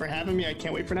 Thank you for having me. I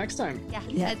can't wait for next time.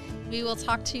 Yeah. We will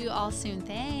talk to you all soon.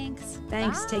 Thanks.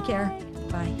 Thanks. Bye. Take care.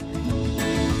 Bye.